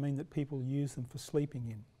bedrooms doesn't mean that people use them for sleeping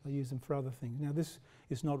in. They use them for other things. Now, this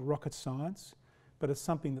is not rocket science, but it's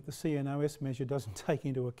something that the CNOS measure doesn't take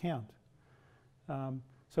into account.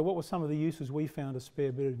 So what were some of the uses we found of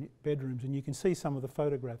spare bedrooms? And you can see some of the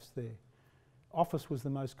photographs there. Office was the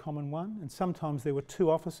most common one, and sometimes there were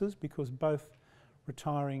two offices because both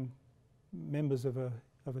retiring members of a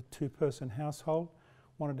two-person household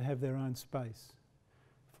wanted to have their own space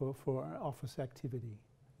for office activity.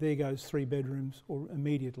 There goes 3 bedrooms or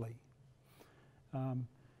immediately.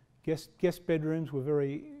 Guest bedrooms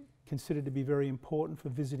were considered to be very important for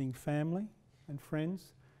visiting family and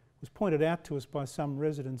friends. It was pointed out to us by some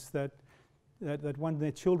residents that when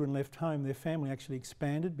their children left home, their family actually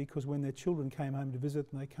expanded, because when their children came home to visit,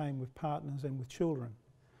 they came with partners and with children.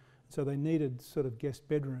 So they needed sort of guest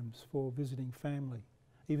bedrooms for visiting family,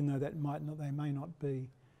 even though they may not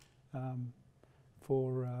be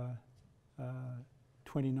for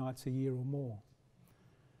 20 nights a year or more.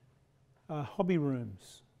 Hobby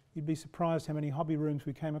rooms. You'd be surprised how many hobby rooms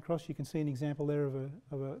we came across. You can see an example there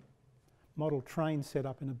of a model train set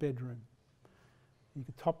up in a bedroom.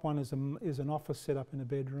 The top one is an office set up in a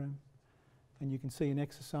bedroom, and you can see an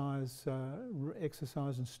exercise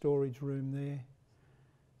and storage room there.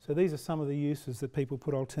 So these are some of the uses that people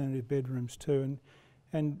put alternative bedrooms to,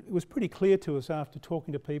 and it was pretty clear to us after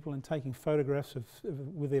talking to people and taking photographs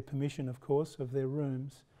with their permission, of course, of their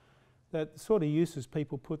rooms, that the sort of uses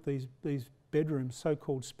people put these bedrooms,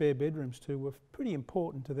 so-called spare bedrooms, to were pretty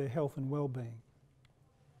important to their health and well-being.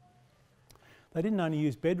 They didn't only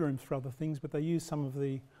use bedrooms for other things, but they used some of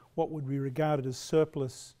what would be regarded as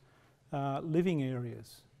surplus living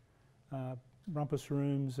areas. Rumpus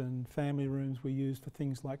rooms and family rooms were used for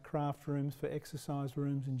things like craft rooms, for exercise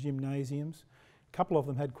rooms and gymnasiums. A couple of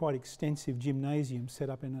them had quite extensive gymnasiums set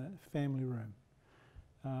up in a family room.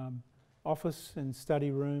 Office and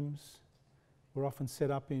study rooms were often set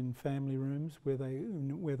up in family rooms where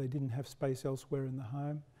they didn't have space elsewhere in the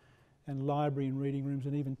home. And library and reading rooms,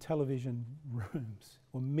 and even television rooms,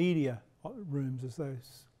 or media rooms as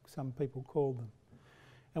some people called them.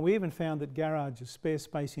 And we even found that garages, spare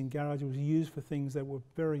space in garages, was used for things that were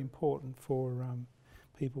very important for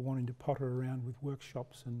people wanting to potter around with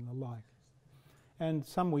workshops and the like. And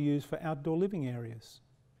some were used for outdoor living areas.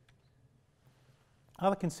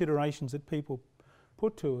 Other considerations that people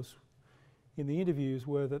put to us in the interviews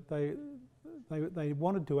were that they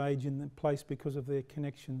wanted to age in the place because of their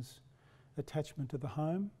connections, attachment to the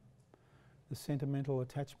home, the sentimental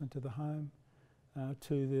attachment to the home,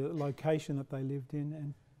 to the location that they lived in,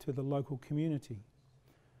 and to the local community.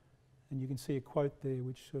 And you can see a quote there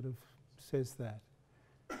which sort of says that.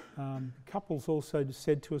 Couples also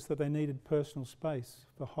said to us that they needed personal space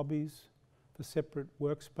for hobbies, for separate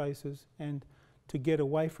workspaces, and to get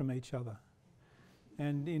away from each other.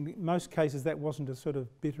 And in most cases that wasn't a sort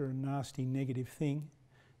of bitter and nasty negative thing.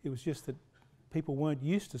 It was just that people weren't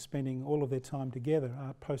used to spending all of their time together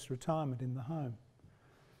post-retirement in the home.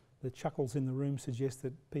 The chuckles in the room suggest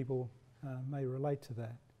that people may relate to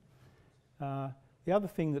that. The other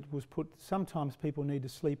thing that was put, sometimes people need to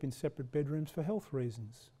sleep in separate bedrooms for health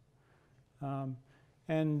reasons. A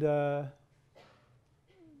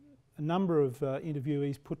number of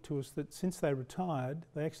interviewees put to us that since they retired,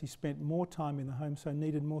 they actually spent more time in the home, so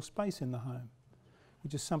needed more space in the home,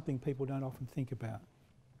 which is something people don't often think about.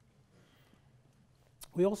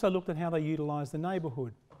 We also looked at how they utilised the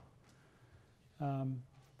neighbourhood.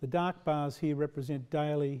 The dark bars here represent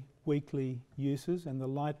daily, weekly uses, and the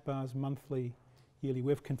light bars monthly, yearly.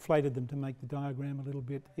 We've conflated them to make the diagram a little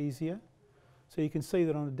bit easier. So you can see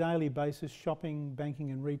that on a daily basis, shopping, banking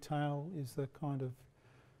and retail is the kind of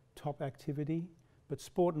top activity, but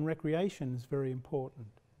sport and recreation is very important.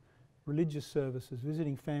 Religious services,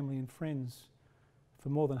 visiting family and friends. For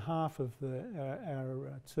more than half of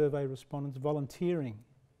our survey respondents, volunteering.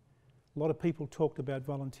 A lot of people talked about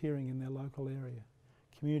volunteering in their local area.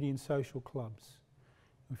 Community and social clubs.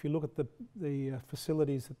 If you look at the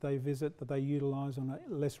facilities that they visit, that they utilise on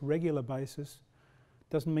a less regular basis,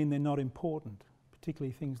 doesn't mean they're not important,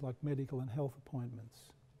 particularly things like medical and health appointments.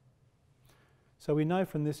 So we know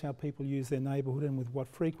from this how people use their neighbourhood and with what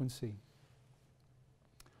frequency.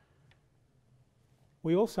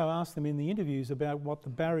 We also asked them in the interviews about what the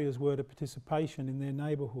barriers were to participation in their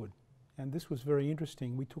neighbourhood. And this was very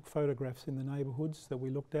interesting. We took photographs in the neighbourhoods that we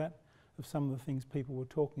looked at of some of the things people were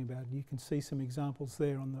talking about. You can see some examples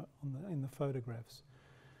there in the photographs.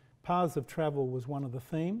 Paths of travel was one of the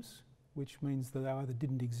themes, which means that they either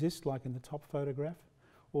didn't exist, like in the top photograph,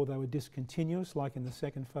 or they were discontinuous, like in the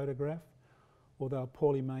second photograph, or they were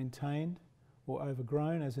poorly maintained or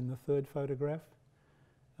overgrown, as in the third photograph.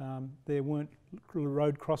 There weren't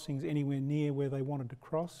road crossings anywhere near where they wanted to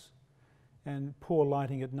cross, and poor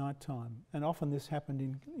lighting at night time. And often this happened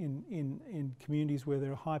in communities where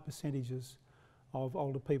there are high percentages of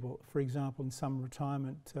older people. For example, in some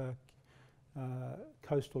retirement,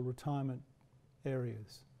 coastal retirement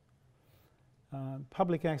areas.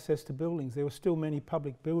 Public access to buildings. There were still many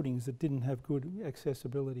public buildings that didn't have good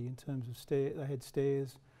accessibility in terms of they had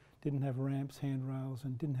stairs, didn't have ramps, handrails,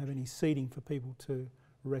 and didn't have any seating for people to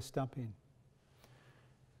rest up in.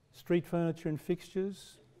 Street furniture and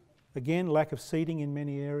fixtures. Again, lack of seating in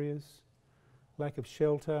many areas, lack of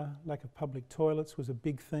shelter, lack of public toilets was a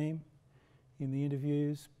big theme in the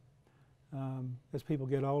interviews. As people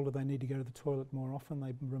get older, they need to go to the toilet more often,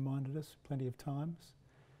 they reminded us plenty of times.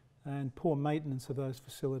 And poor maintenance of those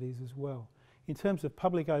facilities as well. In terms of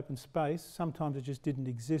public open space, sometimes it just didn't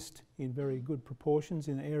exist in very good proportions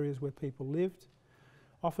in areas where people lived.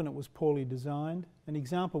 Often it was poorly designed. An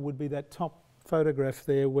example would be that top photograph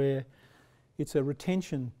there where it's a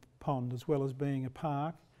retention pond as well as being a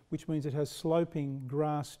park, which means it has sloping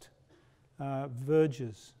grassed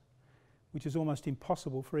verges, which is almost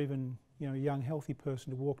impossible for even a young healthy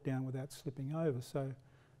person to walk down without slipping over, so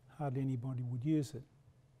hardly anybody would use it.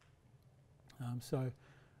 So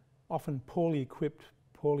often poorly equipped,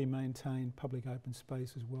 poorly maintained public open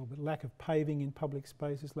space as well, but lack of paving in public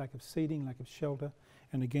spaces, lack of seating, lack of shelter,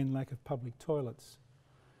 and again lack of public toilets.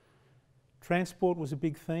 Transport was a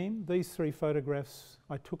big theme. These three photographs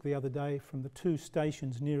I took the other day from the two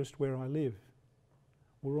stations nearest where I live,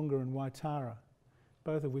 Wahroonga and Waitara,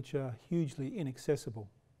 both of which are hugely inaccessible.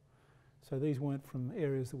 So these weren't from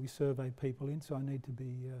areas that we surveyed people in, so I need to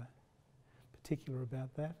be particular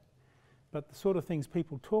about that. But the sort of things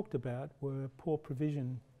people talked about were poor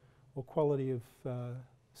provision or quality of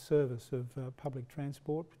service of public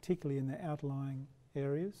transport, particularly in the outlying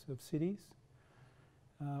areas of cities.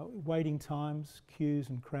 Waiting times, queues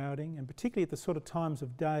and crowding, and particularly at the sort of times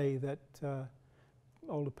of day that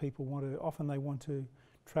older people often they want to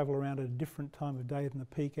travel around at a different time of day than the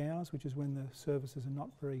peak hours, which is when the services are not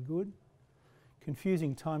very good.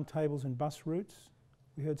 Confusing timetables and bus routes.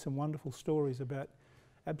 We heard some wonderful stories about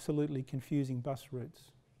absolutely confusing bus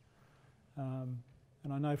routes.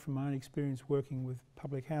 And I know from my own experience working with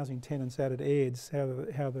public housing tenants out at AIDS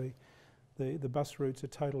how the bus routes are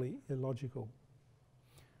totally illogical.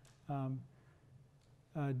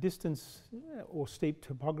 Distance or steep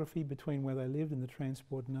topography between where they lived and the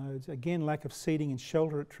transport nodes. Again, lack of seating and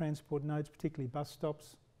shelter at transport nodes, particularly bus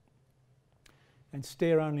stops. And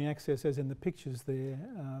stair-only access, as in the pictures there,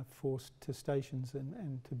 to stations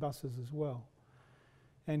and to buses as well.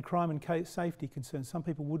 And crime and safety concerns. Some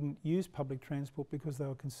people wouldn't use public transport because they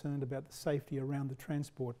were concerned about the safety around the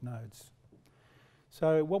transport nodes.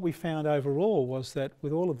 So what we found overall was that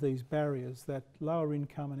with all of these barriers, that lower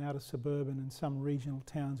income and outer suburban and some regional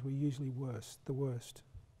towns were usually the worst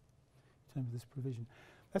in terms of this provision.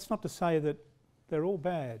 That's not to say that they're all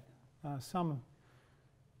bad. Some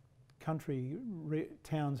country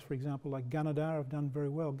towns, for example, like Gunnedah, have done very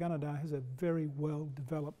well. Gunnedah has a very well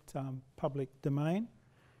developed public domain,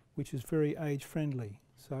 which is very age friendly.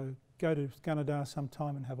 So go to Gunnedah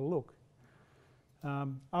sometime and have a look.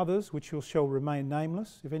 Others, which shall remain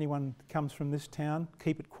nameless, if anyone comes from this town,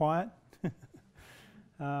 keep it quiet,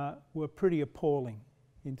 were pretty appalling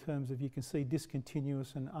in terms of, you can see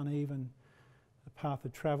discontinuous and uneven path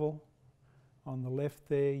of travel. On the left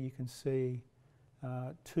there you can see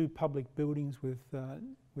two public buildings with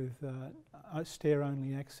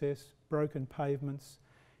stair-only access, broken pavements,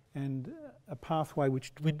 and a pathway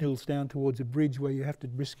which dwindles down towards a bridge where you have to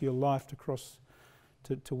risk your life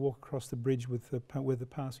to walk across the bridge with the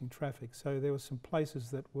passing traffic. So there were some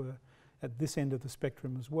places that were at this end of the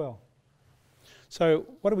spectrum as well. So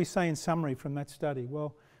what do we say in summary from that study?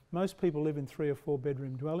 Well, most people live in 3 or 4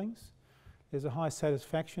 bedroom dwellings. There's a high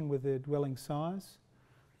satisfaction with their dwelling size.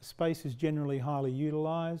 The space is generally highly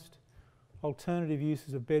utilised. Alternative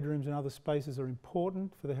uses of bedrooms and other spaces are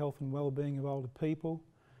important for the health and well-being of older people.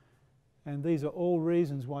 And these are all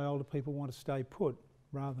reasons why older people want to stay put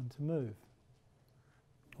rather than to move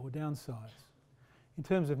or downsize. In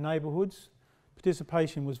terms of neighbourhoods,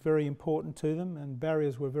 participation was very important to them, and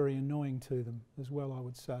barriers were very annoying to them as well, I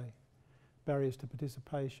would say. Barriers to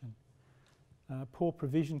participation. Poor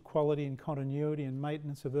provision, quality and continuity and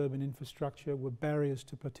maintenance of urban infrastructure were barriers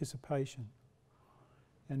to participation.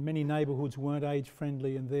 And many neighbourhoods weren't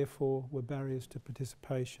age-friendly and therefore were barriers to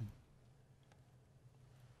participation.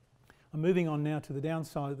 I'm moving on now to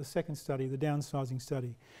the second study, the downsizing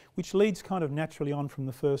study, which leads kind of naturally on from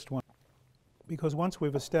the first one. Because once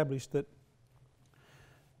we've established that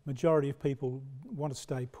majority of people want to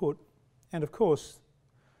stay put, and of course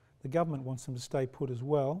the government wants them to stay put as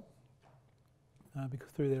well,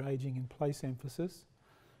 because through their ageing in place emphasis,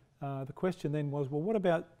 the question then was, well, what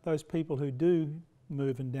about those people who do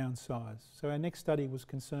move and downsize? So our next study was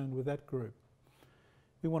concerned with that group.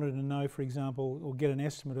 We wanted to know, for example, or get an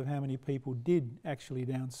estimate of how many people did actually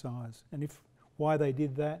downsize, and why they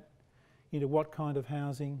did that, into what kind of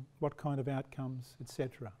housing, what kind of outcomes,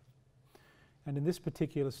 etc. And in this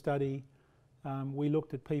particular study, we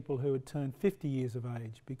looked at people who had turned 50 years of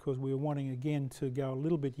age, because we were wanting again to go a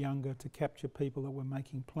little bit younger to capture people that were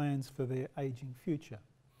making plans for their ageing future.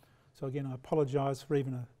 So again, I apologise for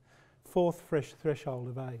even a fourth threshold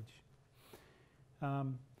of age.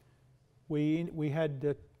 We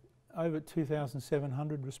had over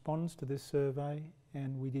 2,700 respondents to this survey,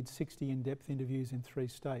 and we did 60 in-depth interviews in 3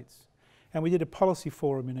 states. And we did a policy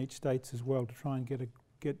forum in each state as well to try and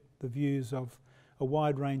get the views of a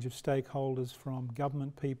wide range of stakeholders, from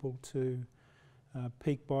government people to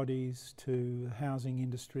peak bodies to the housing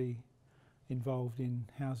industry involved in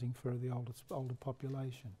housing for the older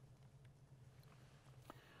population.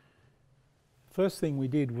 First thing we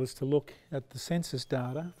did was to look at the census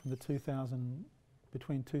data from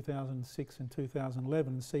between 2006 and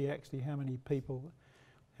 2011 and see actually how many people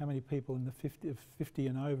in the 50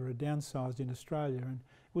 and over are downsized in Australia, and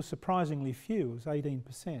it was surprisingly few. It was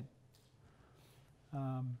 18%.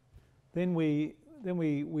 Then we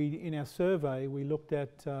in our survey we looked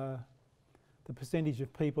at the percentage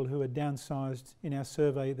of people who had downsized in our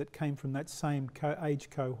survey that came from that same age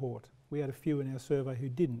cohort. We had a few in our survey who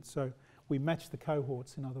didn't, so we matched the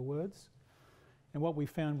cohorts, in other words. And what we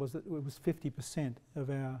found was that it was 50% of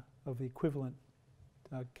the equivalent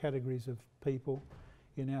categories of people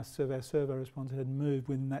in our survey responses had moved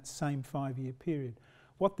within that same 5-year period.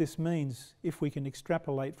 What this means, if we can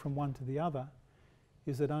extrapolate from one to the other,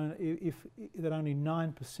 is that only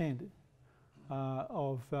 9%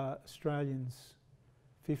 of Australians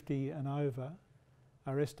 50 and over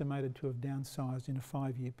are estimated to have downsized in a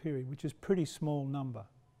 5-year period, which is a pretty small number.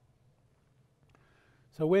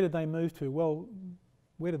 So where did they move to? Well,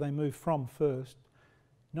 where did they move from first?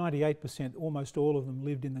 98%, almost all of them,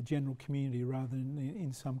 lived in the general community rather than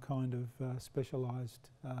in some kind of specialised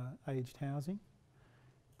aged housing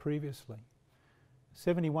previously.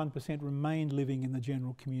 71% remained living in the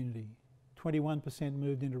general community. 21%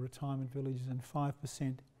 moved into retirement villages and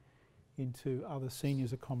 5% into other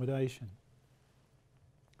seniors accommodation.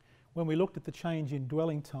 When we looked at the change in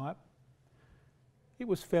dwelling type, it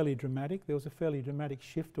was fairly dramatic. There was a fairly dramatic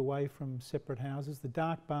shift away from separate houses. The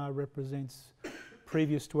dark bar represents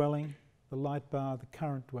previous dwelling, the light bar the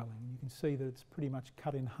current dwelling. You can see that it's pretty much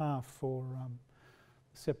cut in half for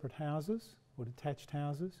separate houses or detached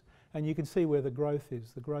houses. And you can see where the growth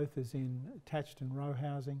is. The growth is in attached and row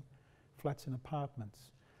housing, flats and apartments.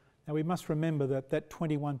 Now we must remember that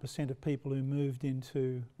 21% of people who moved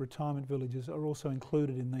into retirement villages are also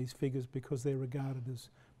included in these figures because they're regarded as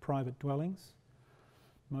private dwellings,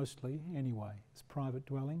 mostly anyway, as private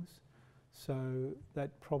dwellings. So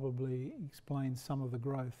that probably explains some of the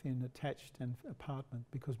growth in attached and apartment,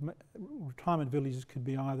 because retirement villages could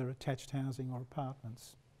be either attached housing or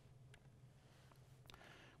apartments.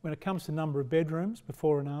 When it comes to number of bedrooms,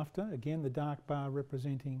 before and after, again the dark bar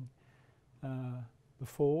representing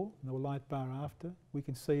before, and the light bar after, we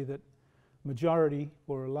can see that Majority,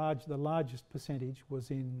 or the largest percentage, was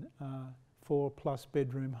in 4+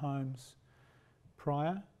 bedroom homes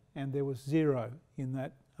prior, and there was 0 in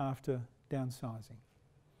that after downsizing.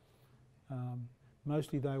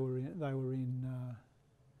 Mostly they were in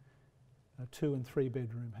 2 and 3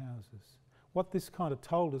 bedroom houses. What this kind of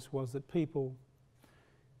told us was that people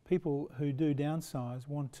who do downsize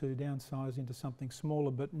want to downsize into something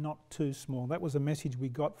smaller, but not too small. That was a message we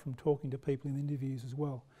got from talking to people in interviews as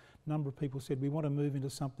well. A number of people said, we want to move into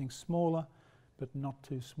something smaller, but not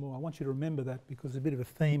too small. I want you to remember that because there's a bit of a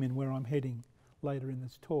theme in where I'm heading later in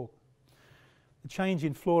this talk. The change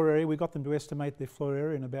in floor area, we got them to estimate their floor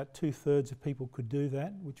area, and about 2/3 of people could do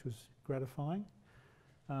that, which was gratifying.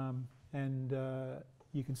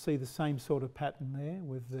 You can see the same sort of pattern there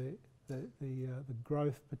with the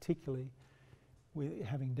growth, particularly with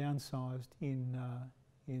having downsized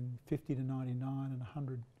in 50 to 99 and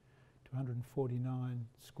 100 to 149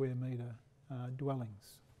 square metre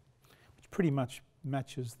dwellings, which pretty much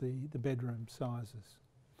matches the bedroom sizes.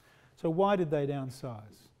 So why did they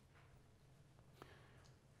downsize?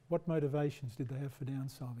 What motivations did they have for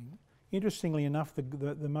downsizing? Interestingly enough,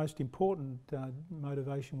 the most important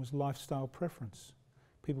motivation was lifestyle preference,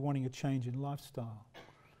 people wanting a change in lifestyle.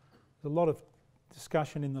 There's a lot of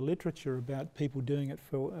discussion in the literature about people doing it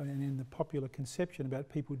for, and in the popular conception about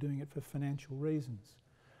people doing it for financial reasons.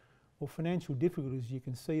 Well, financial difficulties, you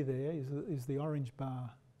can see there, is the orange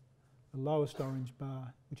bar, the lowest orange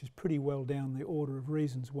bar, which is pretty well down the order of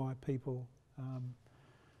reasons why people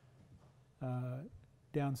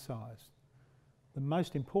downsized. The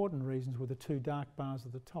most important reasons were the 2 dark bars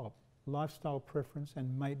at the top, lifestyle preference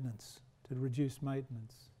and maintenance, to reduce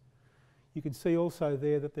maintenance. You can see also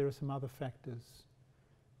there that there are some other factors.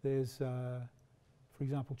 There's, for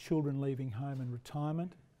example, children leaving home and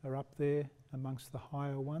retirement are up there amongst the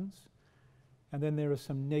higher ones. And then there are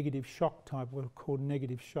some negative shock type, what are called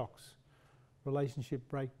negative shocks. Relationship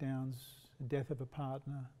breakdowns, death of a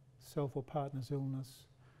partner, self or partner's illness,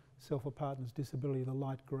 self or partner's disability, the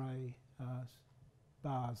light grey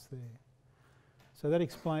bars there. So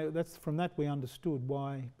that from that we understood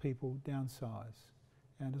why people downsize.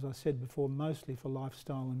 And as I said before, mostly for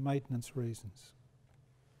lifestyle and maintenance reasons.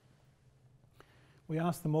 We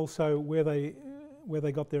asked them also where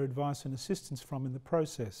they got their advice and assistance from in the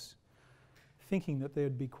process, thinking that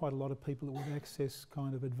there'd be quite a lot of people that would access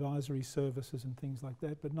kind of advisory services and things like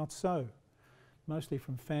that, but not so. Mostly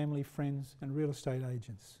from family, friends and real estate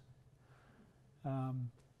agents.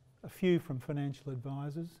 A few from financial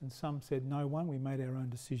advisors, and some said no one, we made our own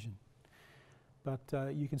decision. But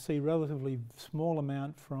you can see relatively small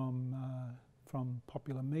amount from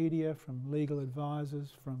popular media, from legal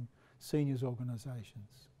advisors, from seniors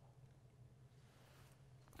organisations.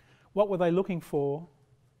 What were they looking for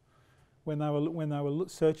when they were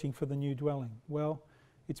searching for the new dwelling? Well,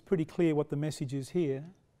 it's pretty clear what the message is here.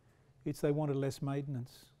 It's they wanted less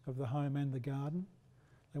maintenance of the home and the garden.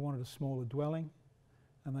 They wanted a smaller dwelling,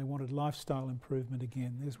 and they wanted lifestyle improvement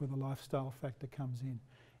again. There's where the lifestyle factor comes in.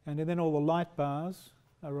 And then all the light bars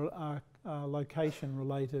are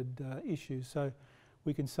location-related issues. So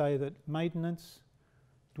we can say that maintenance,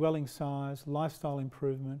 dwelling size, lifestyle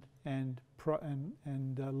improvement, and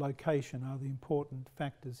location are the important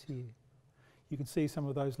factors here. You can see some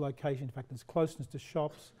of those location factors: closeness to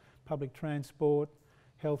shops, public transport,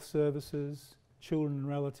 health services, children and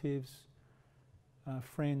relatives,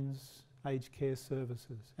 friends, aged care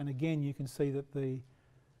services. And again, you can see that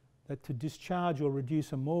that to discharge or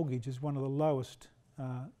reduce a mortgage is one of the lowest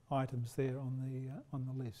items there on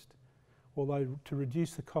the list. Although to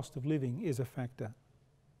reduce the cost of living is a factor.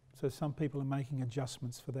 So some people are making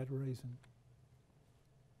adjustments for that reason.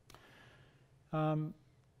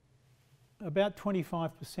 About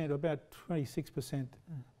 25%, or about 26%,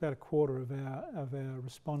 about a quarter of our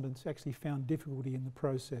respondents actually found difficulty in the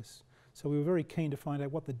process. So we were very keen to find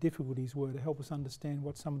out what the difficulties were to help us understand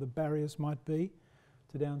what some of the barriers might be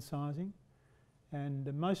to downsizing.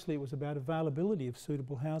 And mostly it was about availability of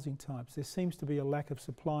suitable housing types. There seems to be a lack of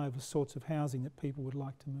supply of the sorts of housing that people would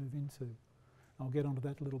like to move into. I'll get onto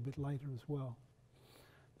that a little bit later as well.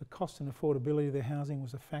 The cost and affordability of their housing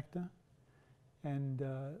was a factor, and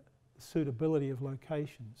the suitability of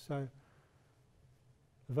location. So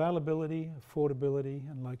availability, affordability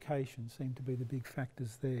and location seem to be the big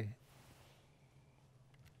factors there.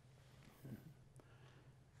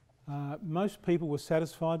 Most people were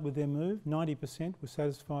satisfied with their move. 90% were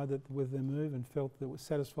satisfied with their move and felt that were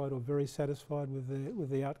satisfied or very satisfied with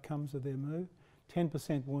the outcomes of their move.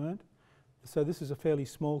 10% weren't. So this is a fairly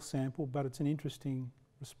small sample, but it's an interesting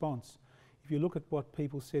response. If you look at what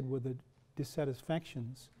people said were the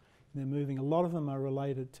dissatisfactions, They're moving. A lot of them are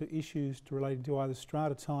related to issues relating to either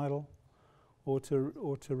strata title or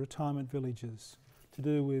to retirement villages, to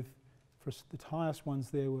do with, for the highest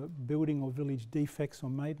ones there were building or village defects or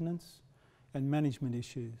maintenance and management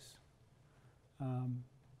issues.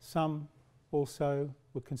 Some also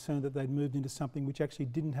were concerned that they'd moved into something which actually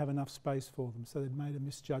didn't have enough space for them, so they'd made a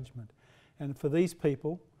misjudgment. And for these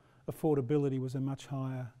people, affordability was a much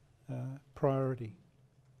higher priority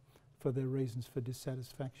for their reasons for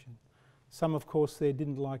dissatisfaction. Some, of course, there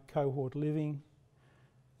didn't like cohort living.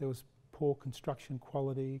 There was poor construction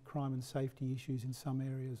quality, crime and safety issues in some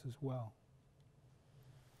areas as well.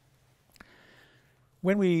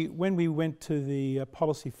 When we went to the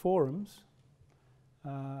policy forums,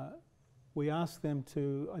 we asked them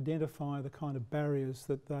to identify the kind of barriers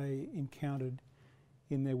that they encountered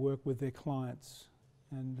in their work with their clients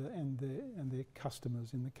and their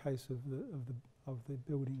customers in the case of the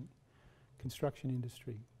building construction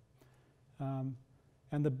industry.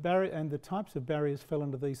 And the types of barriers fell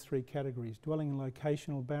into these three categories: dwelling and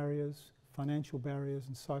locational barriers, financial barriers,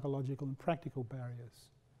 and psychological and practical barriers.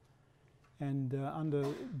 And under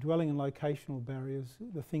dwelling and locational barriers,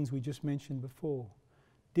 the things we just mentioned before: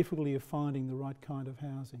 difficulty of finding the right kind of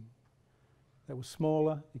housing that was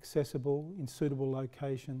smaller, accessible, in suitable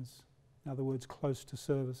locations, in other words, close to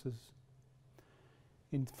services.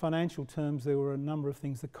 In financial terms, there were a number of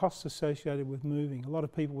things. The costs associated with moving. A lot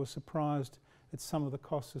of people were surprised at some of the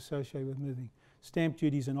costs associated with moving. Stamp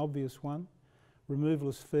duty is an obvious one,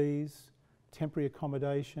 removalist fees, temporary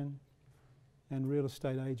accommodation, and real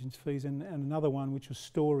estate agents' fees, and another one which was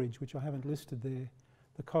storage, which I haven't listed there.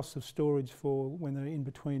 The costs of storage for when they're in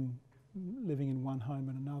between living in one home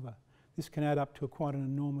and another. This can add up to quite an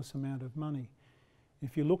enormous amount of money.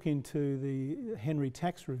 If you look into the Henry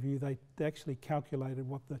Tax Review, they actually calculated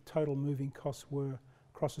what the total moving costs were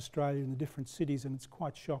across Australia in the different cities, and it's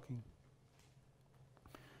quite shocking.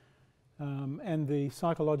 And the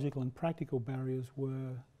psychological and practical barriers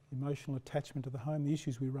were emotional attachment to the home, the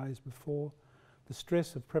issues we raised before, the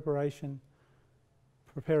stress of preparing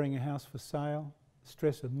a house for sale,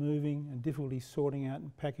 stress of moving, and difficulty sorting out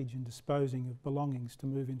and packaging and disposing of belongings to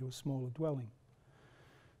move into a smaller dwelling.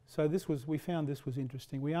 So we found this was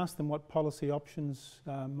interesting. We asked them what policy options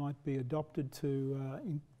might be adopted to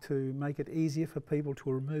make it easier for people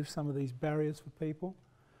to remove some of these barriers for people.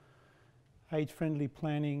 Age-friendly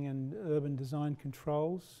planning and urban design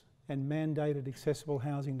controls and mandated accessible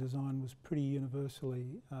housing design was pretty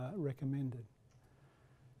universally recommended.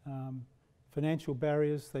 Financial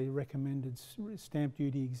barriers, they recommended stamp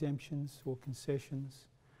duty exemptions or concessions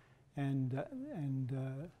and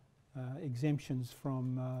exemptions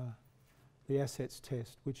from the assets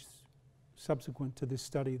test, which subsequent to this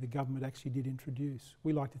study the government actually did introduce.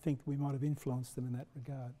 We like to think that we might have influenced them in that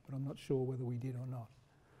regard, but I'm not sure whether we did or not.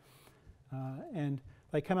 And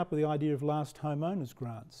they came up with the idea of last homeowners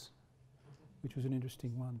grants, which was an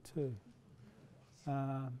interesting one too.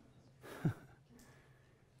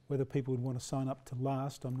 Whether people would want to sign up to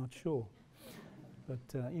last, I'm not sure, but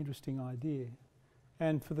interesting idea.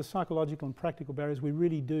 And for the psychological and practical barriers, we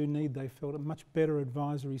really do need, they felt, a much better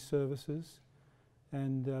advisory services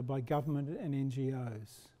and by government and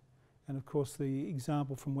NGOs. And of course the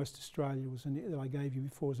example from West Australia that I gave you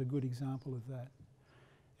before is a good example of that.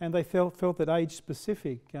 And they felt that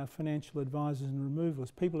age-specific financial advisors and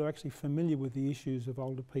removalists, people who are actually familiar with the issues of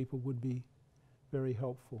older people, would be very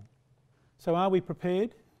helpful. So are we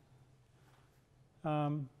prepared? I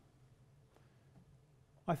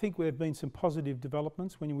think there have been some positive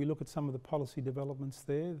developments. When we look at some of the policy developments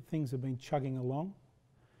there, things have been chugging along,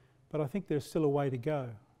 but I think there's still a way to go.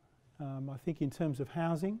 I think in terms of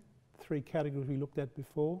housing, three categories we looked at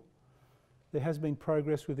before, there has been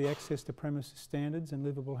progress with the access to premises standards and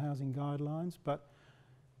livable housing guidelines, but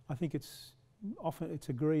I think it's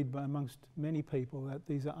agreed by amongst many people that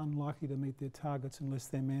these are unlikely to meet their targets unless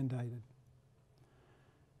they're mandated.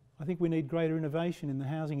 I think we need greater innovation in the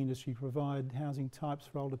housing industry to provide housing types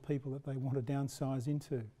for older people that they want to downsize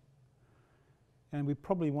into. And we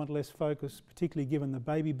probably want less focus, particularly given the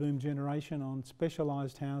baby boom generation, on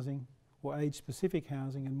specialised housing or age-specific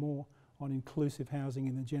housing, and more on inclusive housing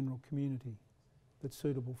in the general community that's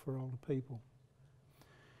suitable for older people.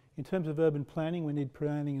 In terms of urban planning, we need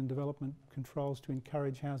planning and development controls to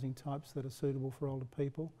encourage housing types that are suitable for older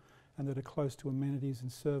people and that are close to amenities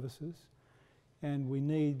and services. And we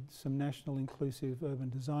need some national inclusive urban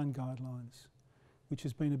design guidelines, which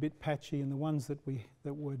has been a bit patchy, and the ones that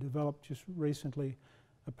were developed just recently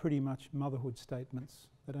are pretty much motherhood statements.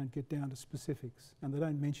 They don't get down to specifics, and they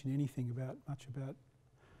don't mention anything much about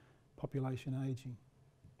population ageing.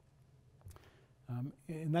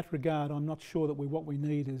 In that regard, I'm not sure that what we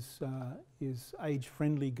need is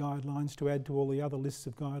age-friendly guidelines to add to all the other lists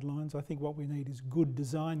of guidelines. I think what we need is good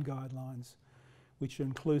design guidelines which are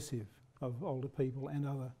inclusive of older people and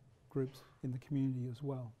other groups in the community as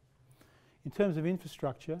well. In terms of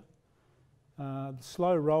infrastructure, the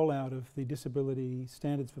slow rollout of the disability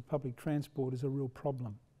standards for public transport is a real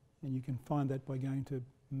problem, and you can find that by going to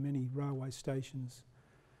many railway stations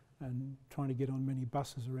and trying to get on many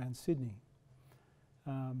buses around Sydney.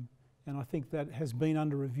 And I think that has been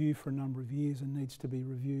under review for a number of years and needs to be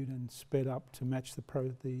reviewed and sped up to match the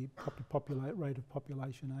rate of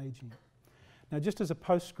population ageing. Now, just as a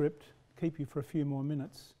postscript, keep you for a few more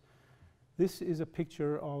minutes, this is a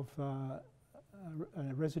picture of a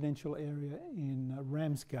residential area in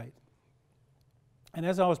Ramsgate. And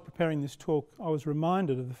as I was preparing this talk, I was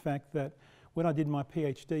reminded of the fact that when I did my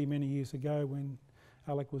PhD many years ago, when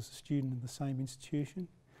Alec was a student in the same institution,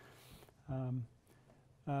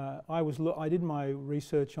 I did my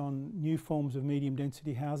research on new forms of medium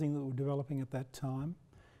density housing that were developing at that time,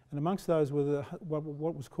 and amongst those were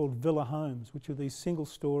what was called villa homes, which are these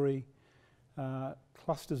single-storey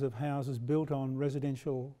clusters of houses built on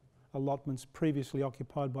residential allotments previously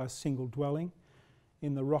occupied by a single dwelling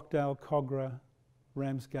in the Rockdale, Cogra,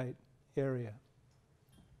 Ramsgate area.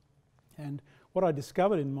 And what I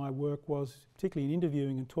discovered in my work was, particularly in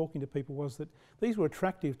interviewing and talking to people, was that these were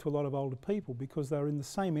attractive to a lot of older people because they were in the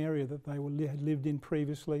same area that they had lived in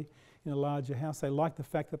previously in a larger house. They liked the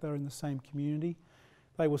fact that they were in the same community.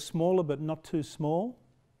 They were smaller but not too small.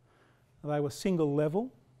 They were single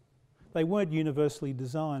level. They weren't universally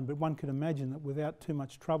designed, but one could imagine that without too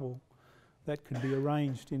much trouble that could be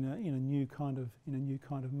arranged in a new kind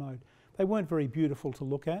of mode. They weren't very beautiful to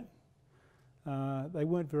look at. They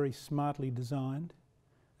weren't very smartly designed,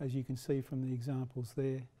 as you can see from the examples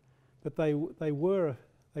there, but they were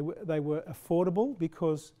affordable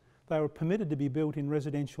because they were permitted to be built in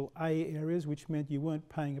residential A areas, which meant you weren't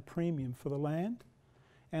paying a premium for the land,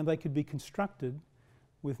 and they could be constructed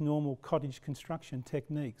with normal cottage construction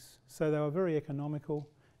techniques. So they were very economical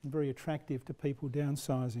and very attractive to people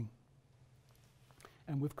downsizing.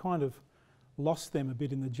 And we've kind of lost them a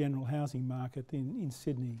bit in the general housing market in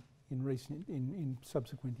Sydney in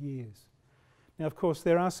subsequent years. Now, of course,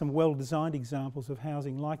 there are some well-designed examples of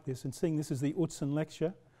housing like this, and seeing this as the Utzon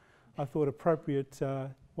lecture, I thought appropriate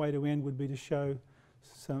way to end would be to show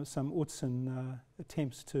some Utzon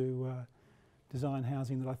attempts to design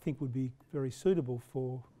housing that I think would be very suitable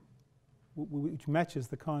for, which matches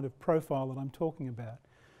the kind of profile that I'm talking about.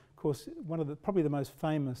 Of course, probably the most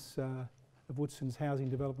famous of Utzon's housing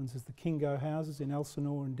developments is the Kingo houses in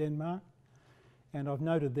Elsinore in Denmark. And I've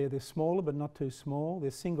noted there they're smaller but not too small.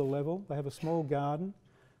 They're single level. They have a small garden.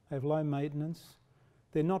 They have low maintenance.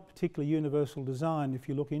 They're not particularly universal design if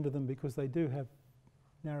you look into them, because they do have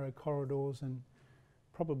narrow corridors and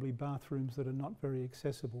probably bathrooms that are not very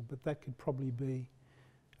accessible, but that could probably be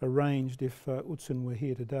arranged if Utzon were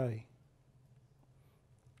here today.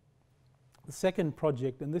 The second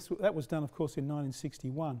project, and that was done of course in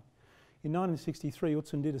 1961. In 1963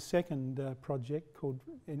 Utzon did a second project called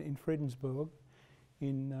in Fredensborg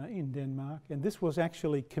in Denmark, and this was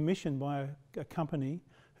actually commissioned by a company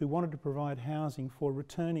who wanted to provide housing for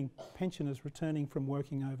pensioners returning from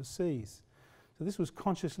working overseas. So this was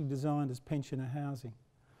consciously designed as pensioner housing.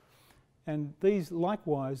 And these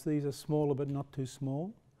are smaller but not too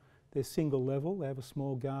small. They're single level, they have a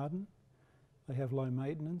small garden, they have low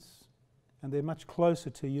maintenance, and they're much closer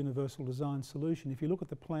to universal design solution. If you look at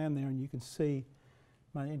the plan there and you can see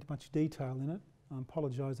much detail in it, I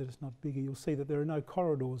apologise that it's not bigger, you'll see that there are no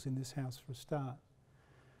corridors in this house for a start.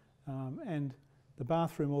 And the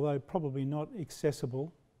bathroom, although probably not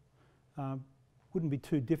accessible, wouldn't be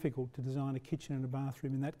too difficult to design a kitchen and a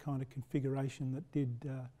bathroom in that kind of configuration that did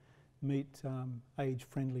meet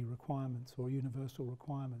age-friendly requirements or universal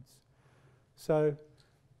requirements. So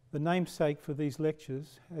the namesake for these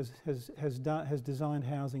lectures has designed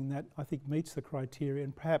housing that I think meets the criteria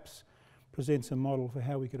and perhaps presents a model for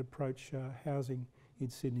how we could approach housing in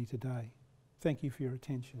Sydney today. Thank you for your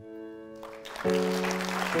attention.